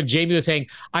the things when Jamie was saying,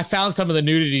 I found some of the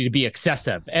nudity to be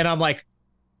excessive. And I'm like,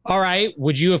 all right,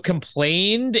 would you have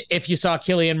complained if you saw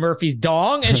Cillian Murphy's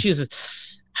dong? And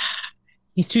she's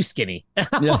he's too skinny.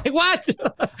 I'm like, what?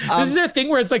 This is a thing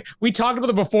where it's like, we talked about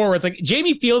it before, where it's like,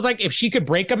 Jamie feels like if she could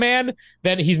break a man,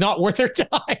 then he's not worth her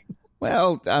time.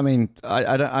 Well, I mean,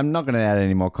 I'm not going to add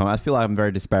any more comments. I feel like I'm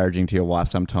very disparaging to your wife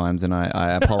sometimes, and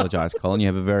I apologize, Colin. You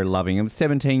have a very loving...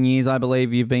 17 years, I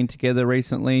believe, you've been together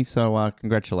recently, so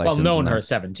congratulations. Well, known her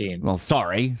 17. Well,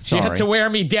 sorry. She had to wear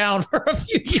me down for a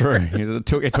few years.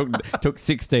 True. It took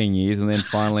 16 years, and then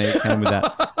finally it came with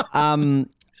that.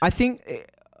 I think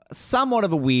somewhat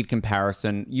of a weird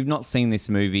comparison. You've not seen this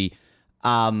movie...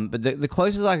 but the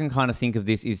closest I can kind of think of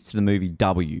this is to the movie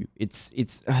W. It's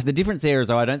the difference there is,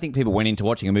 though, I don't think people went into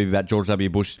watching a movie about George W.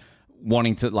 Bush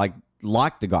wanting to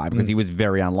like the guy, because he was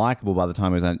very unlikable by the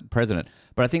time he was president.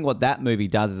 But I think what that movie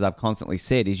does, as I've constantly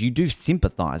said, is you do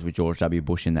sympathize with George W.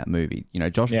 Bush in that movie.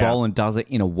 Josh Brolin does it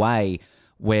in a way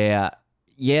where,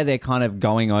 they're kind of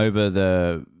going over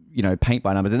the... paint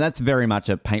by numbers. And that's very much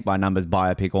a paint by numbers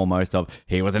biopic almost of,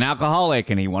 he was an alcoholic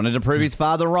and he wanted to prove his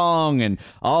father wrong and,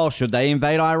 should they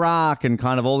invade Iraq, and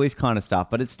kind of all this kind of stuff.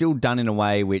 But it's still done in a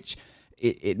way which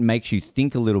it makes you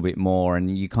think a little bit more,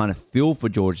 and you kind of feel for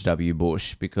George W.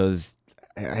 Bush because,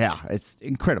 it's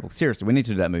incredible. Seriously, we need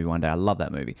to do that movie one day. I love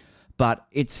that movie. But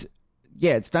it's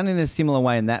done in a similar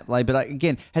way in that way. But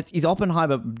again, is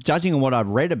Oppenheimer, judging on what I've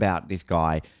read about this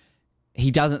guy,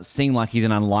 he doesn't seem like he's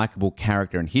an unlikable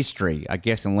character in history, I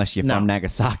guess, unless you're from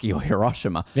Nagasaki or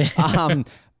Hiroshima.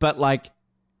 But like,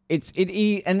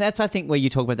 and that's, I think, where you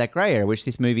talk about that gray area, which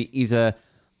this movie is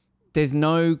there's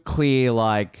no clear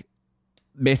like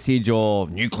message or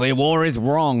nuclear war is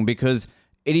wrong, because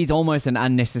it is almost an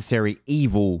unnecessary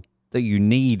evil that you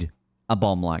need a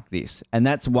bomb like this. And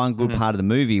that's one good part of the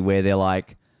movie where they're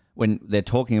like, when they're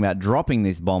talking about dropping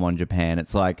this bomb on Japan,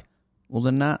 it's like,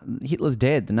 well, Hitler's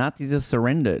dead. The Nazis have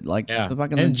surrendered. Like,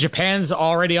 and Japan's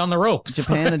already on the ropes.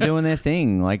 Japan are doing their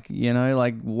thing. Like,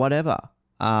 like whatever.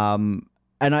 And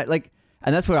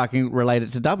that's where I can relate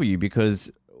it to W,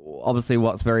 because obviously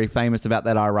what's very famous about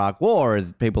that Iraq war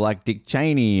is people like Dick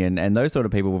Cheney and those sort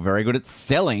of people were very good at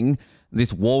selling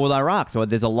this war with Iraq. So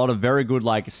there's a lot of very good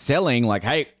like selling, like,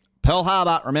 hey, Pearl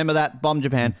Harbor, remember that, bomb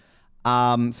Japan.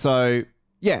 So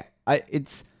yeah,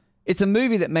 it's a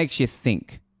movie that makes you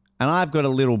think, and I've got a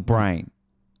little brain,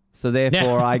 so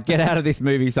therefore I get out of this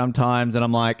movie sometimes and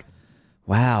I'm like,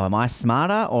 wow, am I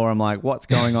smarter, or I'm like, what's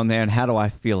going on there and how do I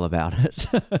feel about it?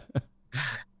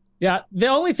 Yeah, the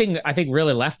only thing I think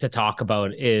really left to talk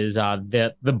about is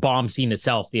the bomb scene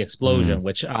itself, the explosion,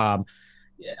 which I'm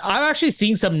actually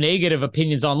seeing some negative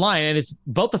opinions online, and it's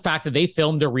about the fact that they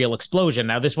filmed a real explosion.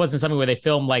 Now, this wasn't something where they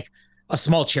filmed like a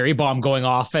small cherry bomb going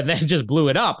off and then just blew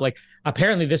it up. Like,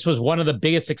 apparently this was one of the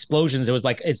biggest explosions. It was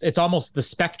like, it's almost the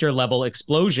Spectre level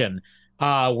explosion,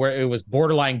 where it was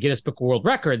borderline Guinness Book of World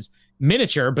Records,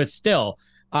 miniature, but still.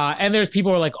 And there's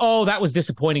people who are like, oh, that was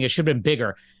disappointing. It should have been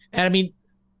bigger. And I mean,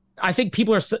 I think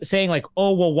people are saying like,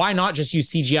 oh, well, why not just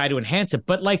use CGI to enhance it?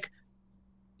 But like,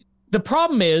 the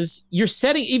problem is you're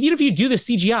setting, even if you do the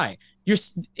CGI, you're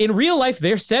in real life,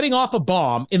 they're setting off a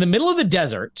bomb in the middle of the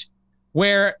desert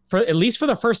where, for at least for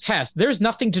the first test, there's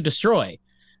nothing to destroy.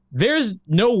 There's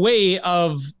no way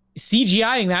of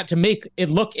CGIing that to make it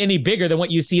look any bigger than what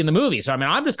you see in the movie. So, I mean,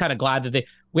 I'm just kind of glad that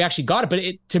we actually got it.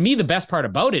 But to me, the best part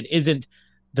about it isn't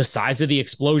the size of the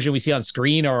explosion we see on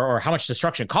screen or how much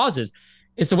destruction it causes.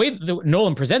 It's the way that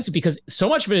Nolan presents it, because so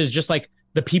much of it is just like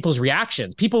the people's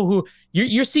reactions. People who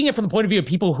you're seeing it from the point of view of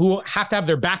people who have to have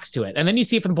their backs to it. And then you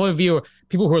see it from the point of view of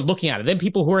people who are looking at it. Then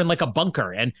people who are in like a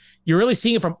bunker, and you're really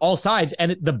seeing it from all sides.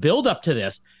 And the build up to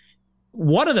this,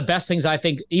 one of the best things I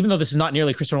think, even though this is not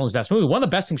nearly Christopher Nolan's best movie, one of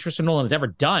the best things Christopher Nolan has ever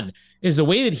done is the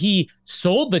way that he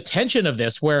sold the tension of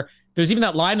this, where there's even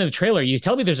that line in the trailer, you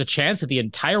tell me there's a chance that the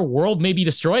entire world may be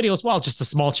destroyed. He goes, well, just a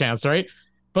small chance, right?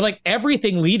 But like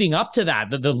everything leading up to that,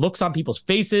 the looks on people's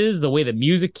faces, the way the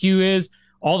music cue is,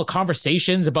 all the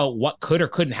conversations about what could or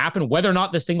couldn't happen, whether or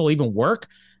not this thing will even work,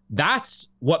 that's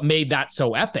what made that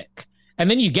so epic. And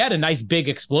then you get a nice big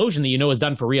explosion that you know is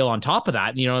done for real on top of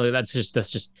that. You know, that's just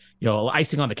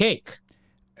icing on the cake.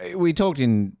 We talked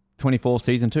in 24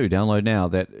 season 2, download now,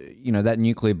 that that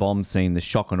nuclear bomb scene, the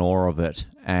shock and awe of it,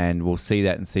 and we'll see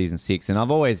that in season 6. And I've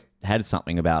always had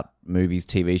something about movies,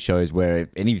 TV shows, where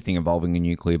if anything involving a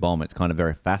nuclear bomb, it's kind of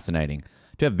very fascinating.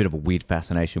 I do have a bit of a weird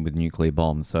fascination with nuclear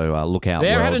bombs, so look out. They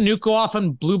ever had a nuke go off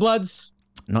on Blue Bloods?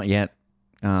 Not yet,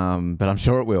 but I'm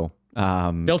sure it will.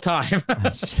 Still time.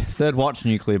 Third watch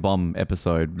nuclear bomb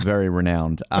episode, very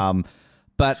renowned.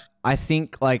 But I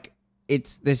think like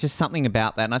there's just something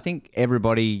about that, and I think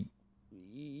everybody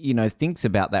thinks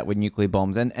about that with nuclear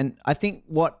bombs, and I think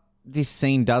what this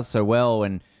scene does so well,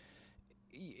 and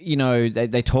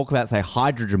they talk about, say,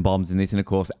 hydrogen bombs in this, and of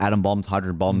course atom bombs,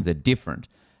 hydrogen bombs are different.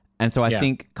 And so I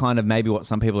think kind of maybe what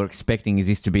some people are expecting is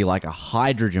this to be like a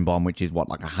hydrogen bomb, which is like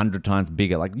 100 times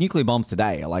bigger. Like nuclear bombs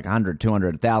today are like 100,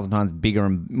 200, 1,000 times bigger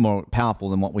and more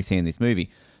powerful than what we see in this movie.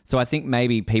 So I think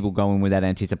maybe people go in with that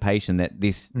anticipation that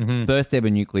this first ever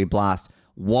nuclear blast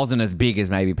wasn't as big as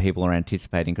maybe people are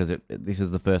anticipating, because this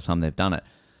is the first time they've done it.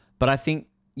 But I think,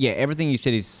 everything you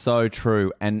said is so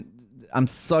true. And I'm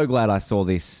so glad I saw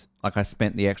this. Like, I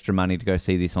spent the extra money to go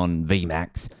see this on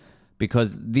VMAX,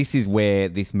 because this is where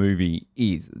this movie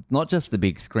is. Not just the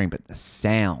big screen, but the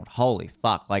sound. Holy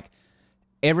fuck. Like,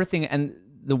 everything, and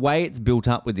the way it's built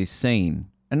up with this scene,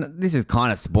 and this is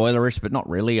kind of spoilerish, but not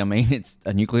really. I mean, it's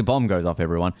a nuclear bomb goes off,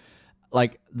 everyone.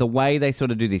 Like, the way they sort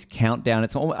of do this countdown,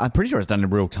 I'm pretty sure it's done in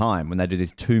real time when they do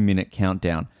this 2-minute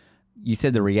countdown. You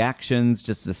said the reactions,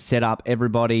 just the setup,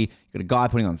 everybody. You got a guy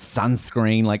putting on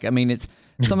sunscreen. Like, I mean,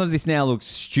 some of this now looks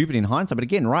stupid in hindsight, but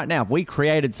again, right now, if we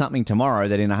created something tomorrow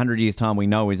that in 100 years' time we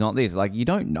know is not this, like, you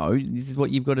don't know. This is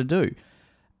what you've got to do.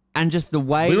 And just the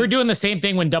way... We were doing the same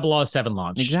thing when 007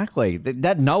 launched. Exactly.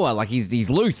 That Noah, like, he's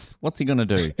loose. What's he going to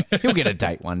do? He'll get a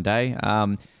date one day.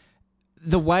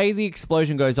 The way the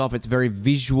explosion goes off, it's very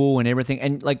visual and everything.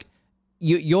 And, like,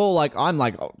 you're like, I'm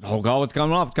like, oh, God, what's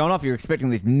going off? It's going off. You're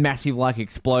expecting this massive, like,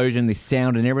 explosion, this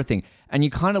sound and everything. And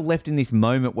you're kind of left in this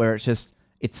moment where it's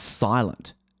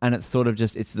silent. And it's sort of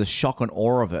it's the shock and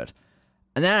awe of it.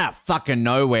 And then out of fucking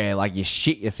nowhere, like, you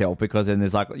shit yourself because then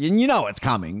there's like, you know it's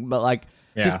coming, but like,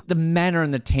 just the manner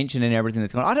and the tension and everything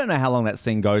that's going on. I don't know how long that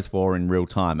scene goes for in real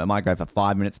time. It might go for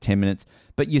 5 minutes, 10 minutes,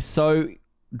 but you're so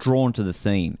drawn to the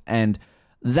scene. And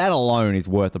that alone is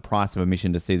worth the price of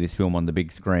admission to see this film on the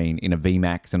big screen in a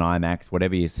VMAX, an IMAX,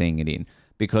 whatever you're seeing it in,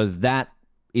 because that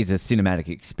is a cinematic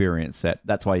experience.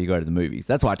 That's why you go to the movies.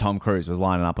 That's why Tom Cruise was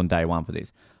lining up on day one for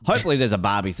this. Hopefully there's a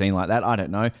Barbie scene like that. I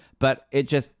don't know. But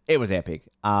it was epic.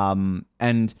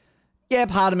 And yeah,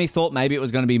 part of me thought maybe it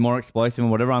was going to be more explosive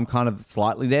and whatever. I'm kind of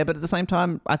slightly there. But at the same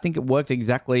time, I think it worked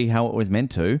exactly how it was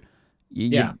meant to.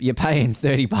 You're paying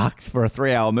 $30 for a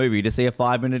 3-hour movie to see a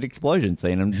 5-minute explosion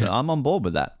scene. And I'm on board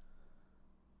with that.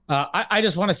 I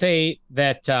just want to say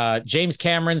that James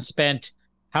Cameron spent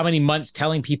how many months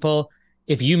telling people,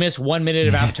 if you miss 1 minute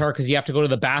of Avatar because you have to go to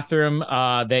the bathroom,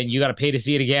 then you got to pay to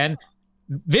see it again.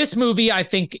 This movie, I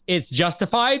think it's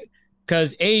justified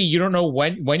because you don't know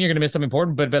when you're going to miss something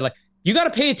important, but like, you got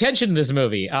to pay attention to this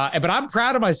movie. But I'm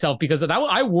proud of myself because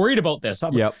I worried about this.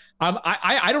 I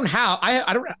wouldn't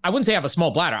say I have a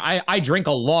small bladder. I drink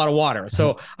a lot of water,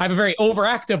 so I have a very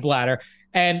overactive bladder,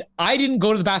 and I didn't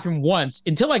go to the bathroom once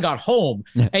until I got home.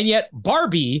 And yet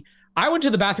Barbie, I went to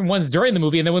the bathroom once during the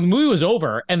movie, and then when the movie was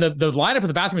over and the lineup of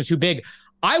the bathroom was too big,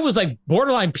 I was like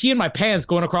borderline peeing my pants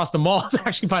going across the mall to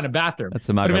actually find a bathroom. That's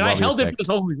a matter of I held it for this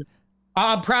whole reason.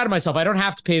 I'm proud of myself. I don't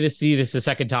have to pay to see this a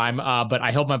second time, but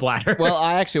I held my bladder. Well,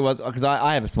 I actually was, because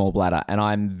I have a small bladder, and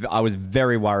I was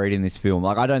very worried in this film.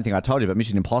 Like, I don't think I told you, but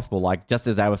Mission Impossible, like, just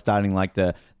as they were starting, like,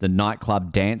 the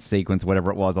nightclub dance sequence,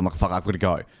 whatever it was, I'm like, fuck, I've got to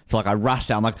go. So, like, I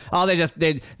rushed out. I'm like, oh, they're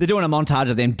doing a montage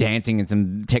of them dancing and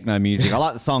some techno music. I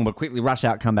like the song, but quickly rush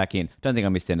out, come back in. Don't think I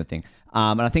missed anything.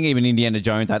 And I think even Indiana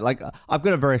Jones, I've got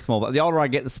a very small, but the older I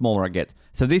get, the smaller it gets.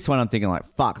 So this one, I'm thinking like,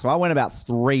 fuck. So I went about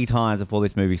 3 times before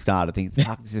this movie started, thinking,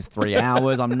 fuck, this is 3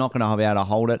 hours. I'm not going to be able to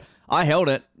hold it. I held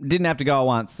it. Didn't have to go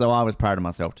once. So I was proud of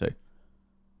myself too.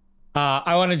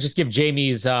 I want to just give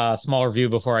Jamie's small review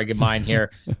before I give mine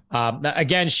here.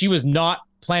 Again, she was not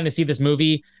planning to see this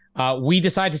movie. We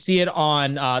decided to see it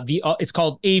on it's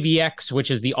called AVX,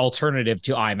 which is the alternative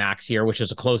to IMAX here, which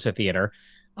is a closer theater.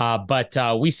 But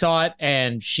we saw it,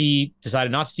 and she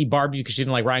decided not to see Barbie because she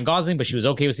didn't like Ryan Gosling, but she was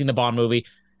okay with seeing the Bond movie.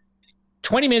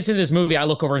 20 minutes into this movie, I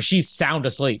look over and she's sound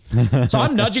asleep. So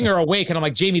I'm nudging her awake, and I'm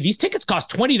like, Jamie, these tickets cost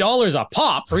 $20 a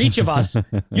pop for each of us.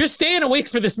 You're staying awake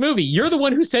for this movie. You're the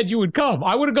one who said you would come.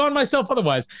 I would have gone myself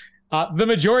otherwise. The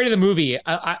majority of the movie,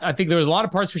 I think there was a lot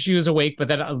of parts where she was awake, but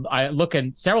then I look,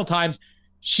 and several times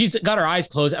she's got her eyes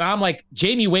closed, and I'm like,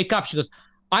 Jamie, wake up. She goes,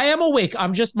 I am awake.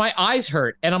 I'm just, my eyes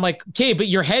hurt. And I'm like, okay, but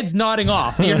your head's nodding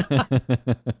off. You're not.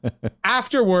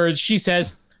 Afterwards, she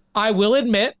says, I will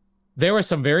admit there were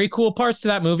some very cool parts to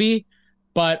that movie,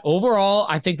 but overall,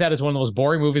 I think that is one of the most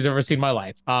boring movies I've ever seen in my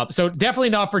life. So definitely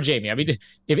not for Jamie. I mean,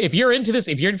 if you're into this,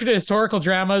 if you're into historical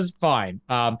dramas, fine.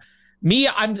 I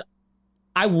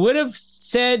would have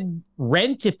said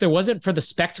Rent if there wasn't for the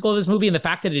spectacle of this movie and the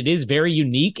fact that it is very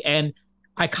unique, and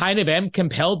I kind of am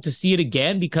compelled to see it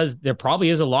again because there probably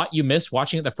is a lot you miss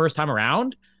watching it the first time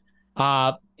around.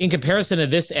 In comparison to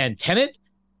this and Tenet,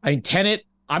 I mean, Tenet,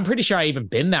 I'm pretty sure I even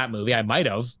been that movie. I might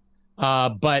have,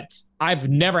 but I've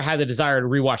never had the desire to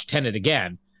rewatch Tenet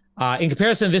again. In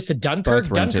comparison to this to Dunkirk,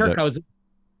 I was...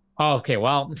 Oh, okay,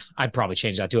 well, I'd probably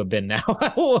change that to a bin now.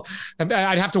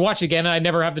 I'd have to watch it again, and I'd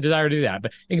never have the desire to do that.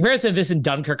 But in comparison to this and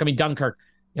Dunkirk, I mean, Dunkirk,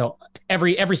 you know,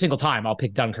 every single time I'll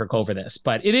pick Dunkirk over this.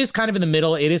 But it is kind of in the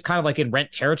middle. It is kind of like in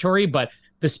Rent territory, but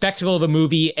the spectacle of the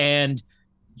movie and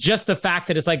just the fact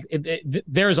that it's like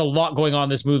there's a lot going on in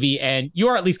this movie, and you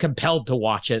are at least compelled to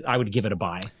watch it, I would give it a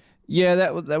buy. Yeah,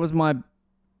 that was my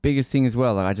biggest thing as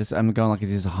well. Like, I'm going like,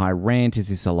 is this a high rent? Is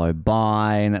this a low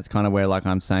buy? And that's kind of where like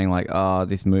I'm saying like, oh,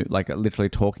 this movie, like literally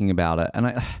talking about it.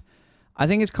 And I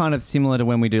think it's kind of similar to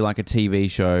when we do like a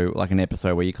TV show, like an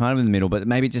episode where you're kind of in the middle, but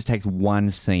maybe it just takes one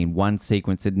scene, one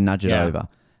sequence to nudge it over.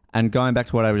 And going back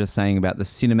to what I was just saying about the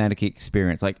cinematic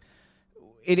experience, like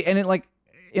it like,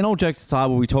 in all jokes aside,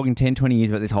 we'll be talking 10, 20 years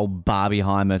about this whole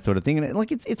Barbieheimer sort of thing. And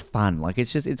it's fun. Like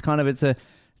it's a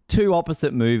two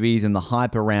opposite movies and the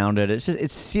hype around it.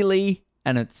 It's silly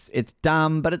and it's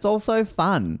dumb, but it's also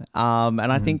fun. And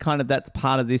I think kind of that's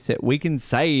part of this that we can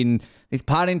say in this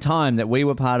part in time that we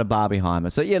were part of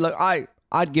Barbieheimer. So yeah, look,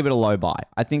 I'd give it a low buy.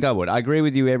 I think I would. I agree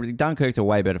with you. Dunkirk's a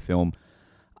way better film.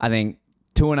 I think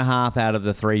 2.5 out of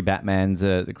the 3 Batmans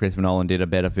that Christopher Nolan did are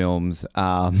better films.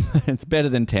 It's better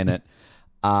than Tenet.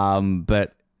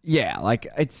 But yeah, like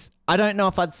I don't know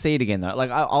if I'd see it again though.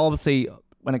 Like I obviously,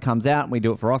 when it comes out and we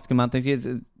do it for Oscar month, it's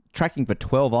tracking for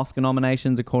 12 Oscar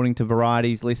nominations according to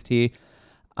Variety's list here.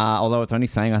 Although it's only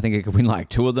saying I think it could win like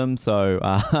 2 of them. So,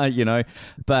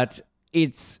 but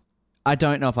I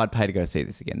don't know if I'd pay to go see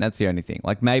this again. That's the only thing.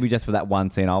 Like maybe just for that one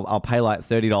scene, I'll pay like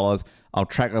 $30. I'll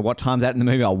track what time's that in the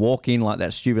movie. I'll walk in like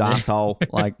that stupid asshole,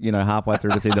 like, halfway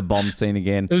through to see the bomb scene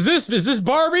again. Is this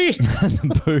Barbie?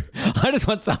 Boo. I just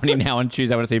want somebody now on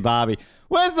Tuesday. I want to see Barbie.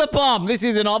 Where's the bomb? This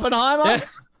isn't Oppenheimer.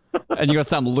 And you got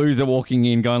some loser walking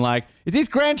in going like, is this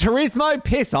Gran Turismo?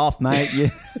 Piss off,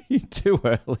 mate. You're too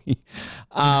early.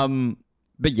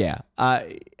 But yeah,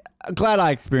 glad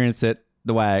I experienced it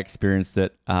the way I experienced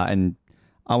it. And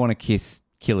I want to kiss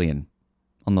Killian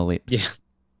on the lips. Yeah.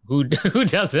 Who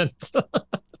doesn't?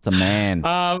 It's a man.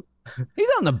 He's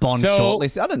on the Bond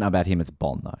shortlist. I don't know about him as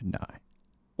Bond, though. No.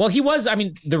 Well, he was. I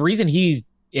mean, the reason he's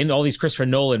in all these Christopher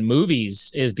Nolan movies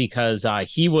is because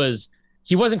he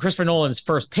wasn't Christopher Nolan's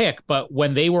first pick, but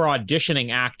when they were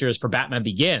auditioning actors for Batman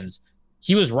Begins,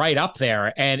 he was right up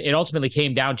there. And it ultimately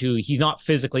came down to he's not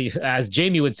physically, as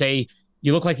Jamie would say,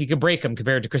 you look like you could break him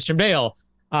compared to Christian Bale.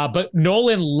 But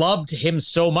Nolan loved him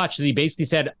so much that he basically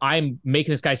said, I'm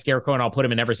making this guy Scarecrow and I'll put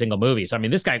him in every single movie. So, I mean,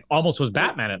 this guy almost was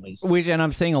Batman at least. And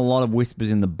I'm seeing a lot of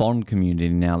whispers in the Bond community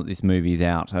now that this movie's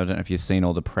out. I don't know if you've seen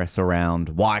all the press around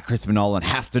why Christopher Nolan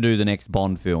has to do the next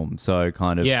Bond film. So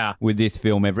kind of with this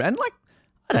film, and like,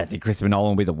 I don't think Christopher Nolan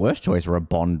will be the worst choice for a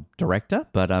Bond director,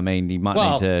 but I mean, he might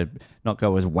need to not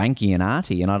go as wanky and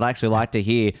arty. And I'd actually like to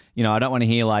hear, I don't want to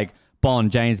hear like,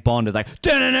 James Bond is like,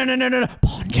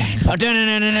 Bond, James Bond,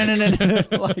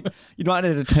 like, you might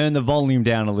need to turn the volume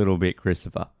down a little bit,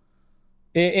 Christopher.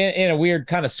 In a weird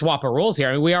kind of swap of roles here.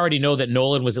 I mean, we already know that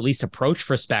Nolan was at least approached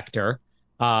for Spectre.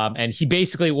 And he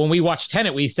basically, when we watched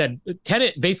Tenet, we said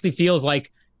Tenet basically feels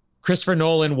like Christopher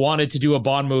Nolan wanted to do a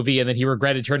Bond movie and then he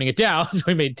regretted turning it down, so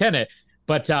he made Tenet.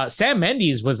 But Sam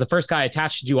Mendes was the first guy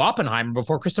attached to do Oppenheimer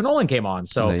before Christopher Nolan came on.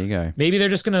 So there you go. Maybe they're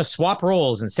just going to swap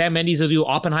roles and Sam Mendes will do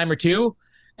Oppenheimer 2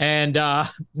 and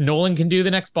Nolan can do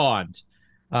the next Bond.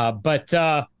 But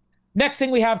next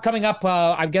thing we have coming up,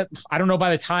 I don't know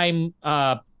by the time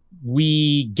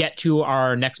we get to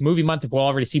our next movie month if we'll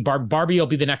already see Barbie will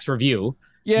be the next review.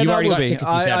 Yeah, you already got tickets,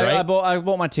 you said, right? I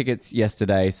bought my tickets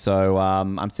yesterday, so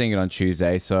I'm seeing it on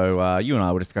Tuesday. So you and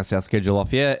I will discuss our schedule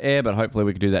off air, but hopefully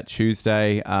we could do that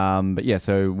Tuesday. But yeah,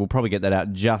 so we'll probably get that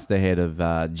out just ahead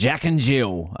of Jack and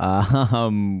Jill,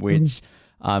 which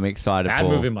I'm excited for. Bad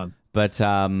movie month. But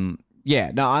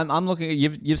yeah, no, I'm looking.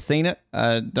 You've seen it.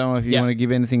 Don't know if you want to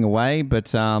give anything away,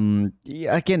 but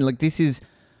again, like this is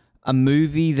a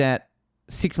movie that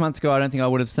 6 months ago I don't think I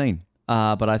would have seen.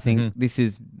 But I think this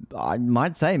is, I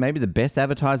might say, maybe the best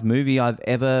advertised movie I've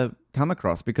ever come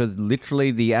across, because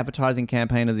literally the advertising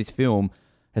campaign of this film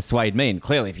has swayed me. And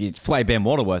clearly, if you sway Ben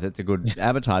Waterworth, it's a good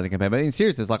advertising campaign. But in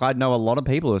seriousness, like, I know a lot of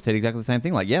people who have said exactly the same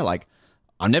thing. Like, yeah, like,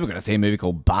 I'm never going to see a movie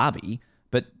called Barbie,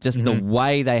 but just the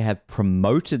way they have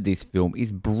promoted this film is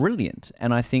brilliant.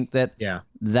 And I think that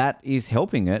that is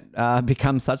helping it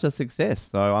become such a success.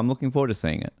 So I'm looking forward to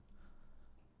seeing it.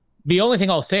 The only thing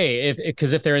I'll say,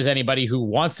 because if there is anybody who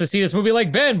wants to see this movie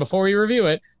like Ben before we review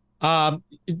it,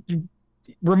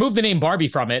 remove the name Barbie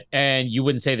from it and you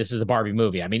wouldn't say this is a Barbie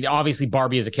movie. I mean, obviously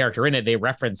Barbie is a character in it. They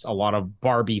reference a lot of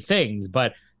Barbie things,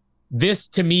 but this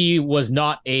to me was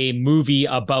not a movie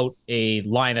about a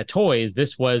line of toys.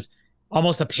 This was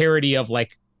almost a parody of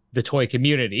like the toy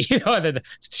community, the toy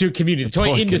industry,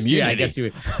 community. I guess you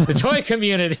would. The toy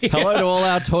community. Hello to all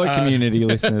our toy community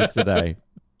listeners today.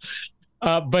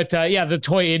 But the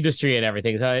toy industry and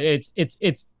everything. So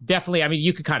it's definitely. I mean,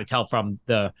 you could kind of tell from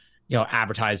the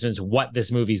advertisements what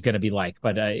this movie is going to be like.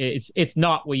 But it's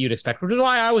not what you'd expect, which is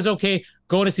why I was okay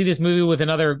going to see this movie with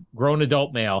another grown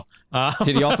adult male.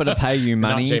 Did he offer to pay you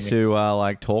money to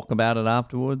like talk about it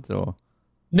afterwards, or?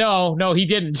 No, he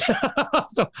didn't.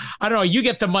 So I don't know. You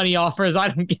get the money offers. I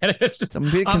don't get it. I'm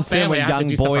a bit concerned when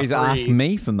young boys ask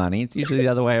me for money. It's usually the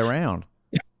other way around.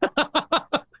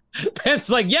 Ben's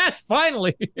like, yes,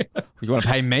 finally. You want to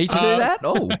pay me to do that?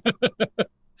 Oh.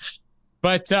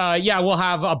 But we'll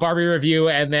have a Barbie review.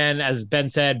 And then, as Ben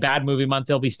said, Bad Movie Month,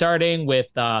 they'll be starting with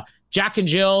Jack and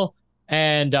Jill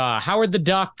and Howard the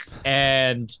Duck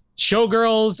and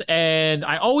Showgirls. And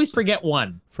I always forget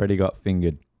one. Freddy Got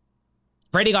Fingered.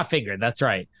 That's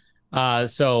right.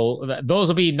 So those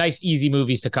will be nice, easy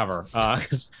movies to cover.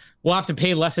 Because we'll have to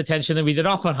pay less attention than we did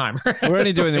Oppenheimer. We're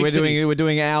only doing we're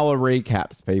doing our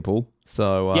recaps, people.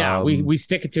 So we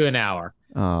stick it to an hour.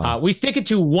 We stick it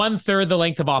to 1/3 the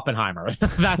length of Oppenheimer.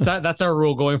 That's our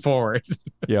rule going forward.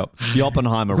 Yep, the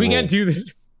Oppenheimer rule.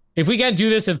 If we can't do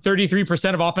this in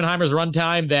 33% of Oppenheimer's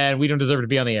runtime, then we don't deserve to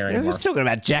be on the air anymore. We're still talking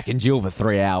about Jack and Jill for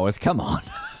 3 hours. Come on.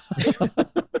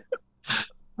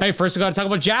 Hey, first we got to talk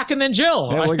about Jack and then Jill.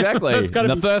 Yeah, well, exactly. That's gotta In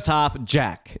the be- first half,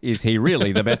 Jack. Is he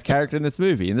really the best character in this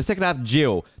movie? In the second half,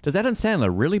 Jill. Does Adam Sandler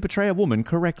really portray a woman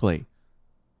correctly?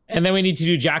 And then we need to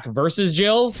do Jack versus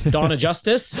Jill, Dawn of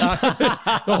Justice, the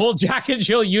whole Jack and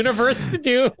Jill universe to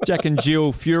do. Jack and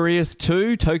Jill Furious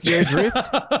 2, Tokyo Drift.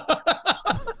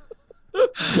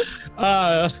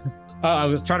 I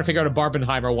was trying to figure out a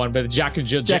Barbenheimer one, but Jack and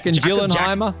Jill. Jack and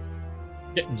Gyllenheimer.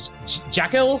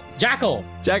 Jackal?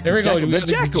 There we go. The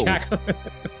Jackal.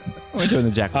 We're doing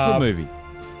the Jackal. Good movie.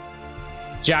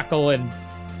 Jackal and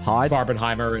Hyde.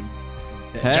 Barbenheimer and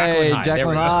Hey,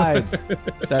 Jekyll and Hyde. Jackal and Hyde.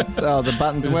 That's the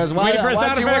buttons. Where's Wait for a why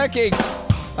sound aren't you effect. working?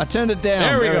 I turned it down.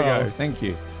 There we go. Thank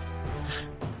you.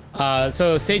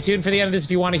 So stay tuned for the end of this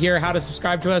if you want to hear how to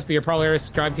subscribe to us, but you're probably already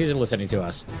subscribed to us and listening to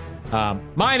us.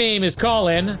 My name is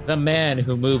Colin, the man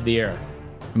who moved the earth.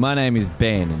 My name is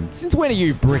Ben, and since when are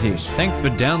you British? Thanks for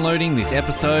downloading this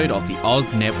episode of the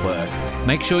Oz Network.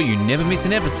 Make sure you never miss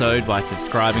an episode by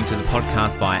subscribing to the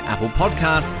podcast via Apple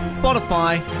Podcasts,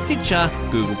 Spotify, Stitcher,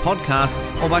 Google Podcasts,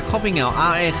 or by copying our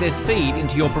RSS feed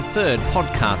into your preferred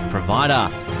podcast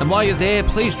provider. And while you're there,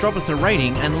 please drop us a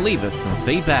rating and leave us some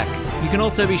feedback. You can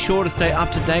also be sure to stay up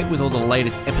to date with all the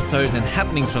latest episodes and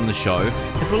happenings from the show,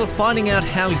 as well as finding out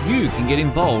how you can get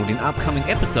involved in upcoming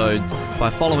episodes by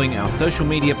following our social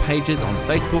media pages on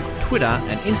Facebook, Twitter,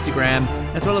 and Instagram,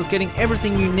 as well as getting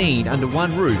everything you need under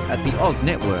one roof at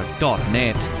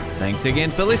theoznetwork.net. Thanks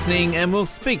again for listening, and we'll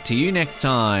speak to you next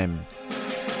time.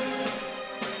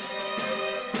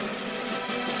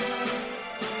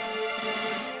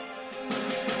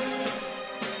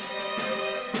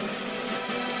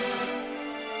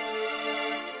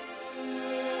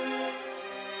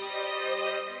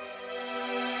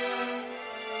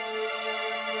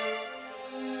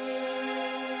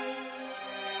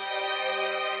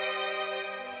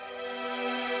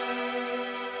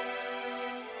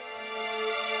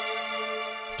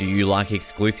 Do you like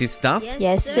exclusive stuff?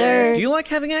 Yes, sir. Do you like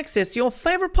having access to your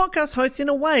favourite podcast hosts in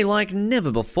a way like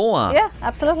never before? Yeah,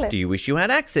 absolutely. Do you wish you had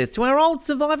access to our old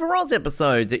Survivor Oz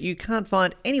episodes that you can't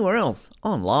find anywhere else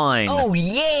online? Oh,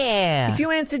 yeah! If you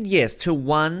answered yes to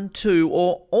one, two,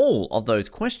 or all of those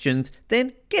questions,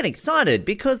 then get excited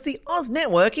because the Oz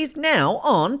Network is now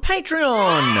on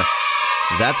Patreon.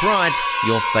 That's right,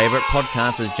 your favourite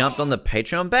podcast has jumped on the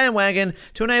Patreon bandwagon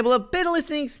to enable a better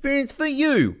listening experience for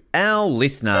you, our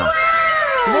listener.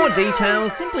 For more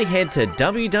details, simply head to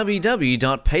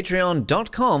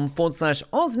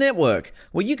www.patreon.com/Oz Network,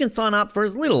 where you can sign up for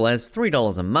as little as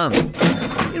 $3 a month.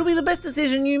 It'll be the best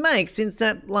decision you make since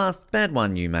that last bad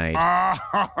one you made.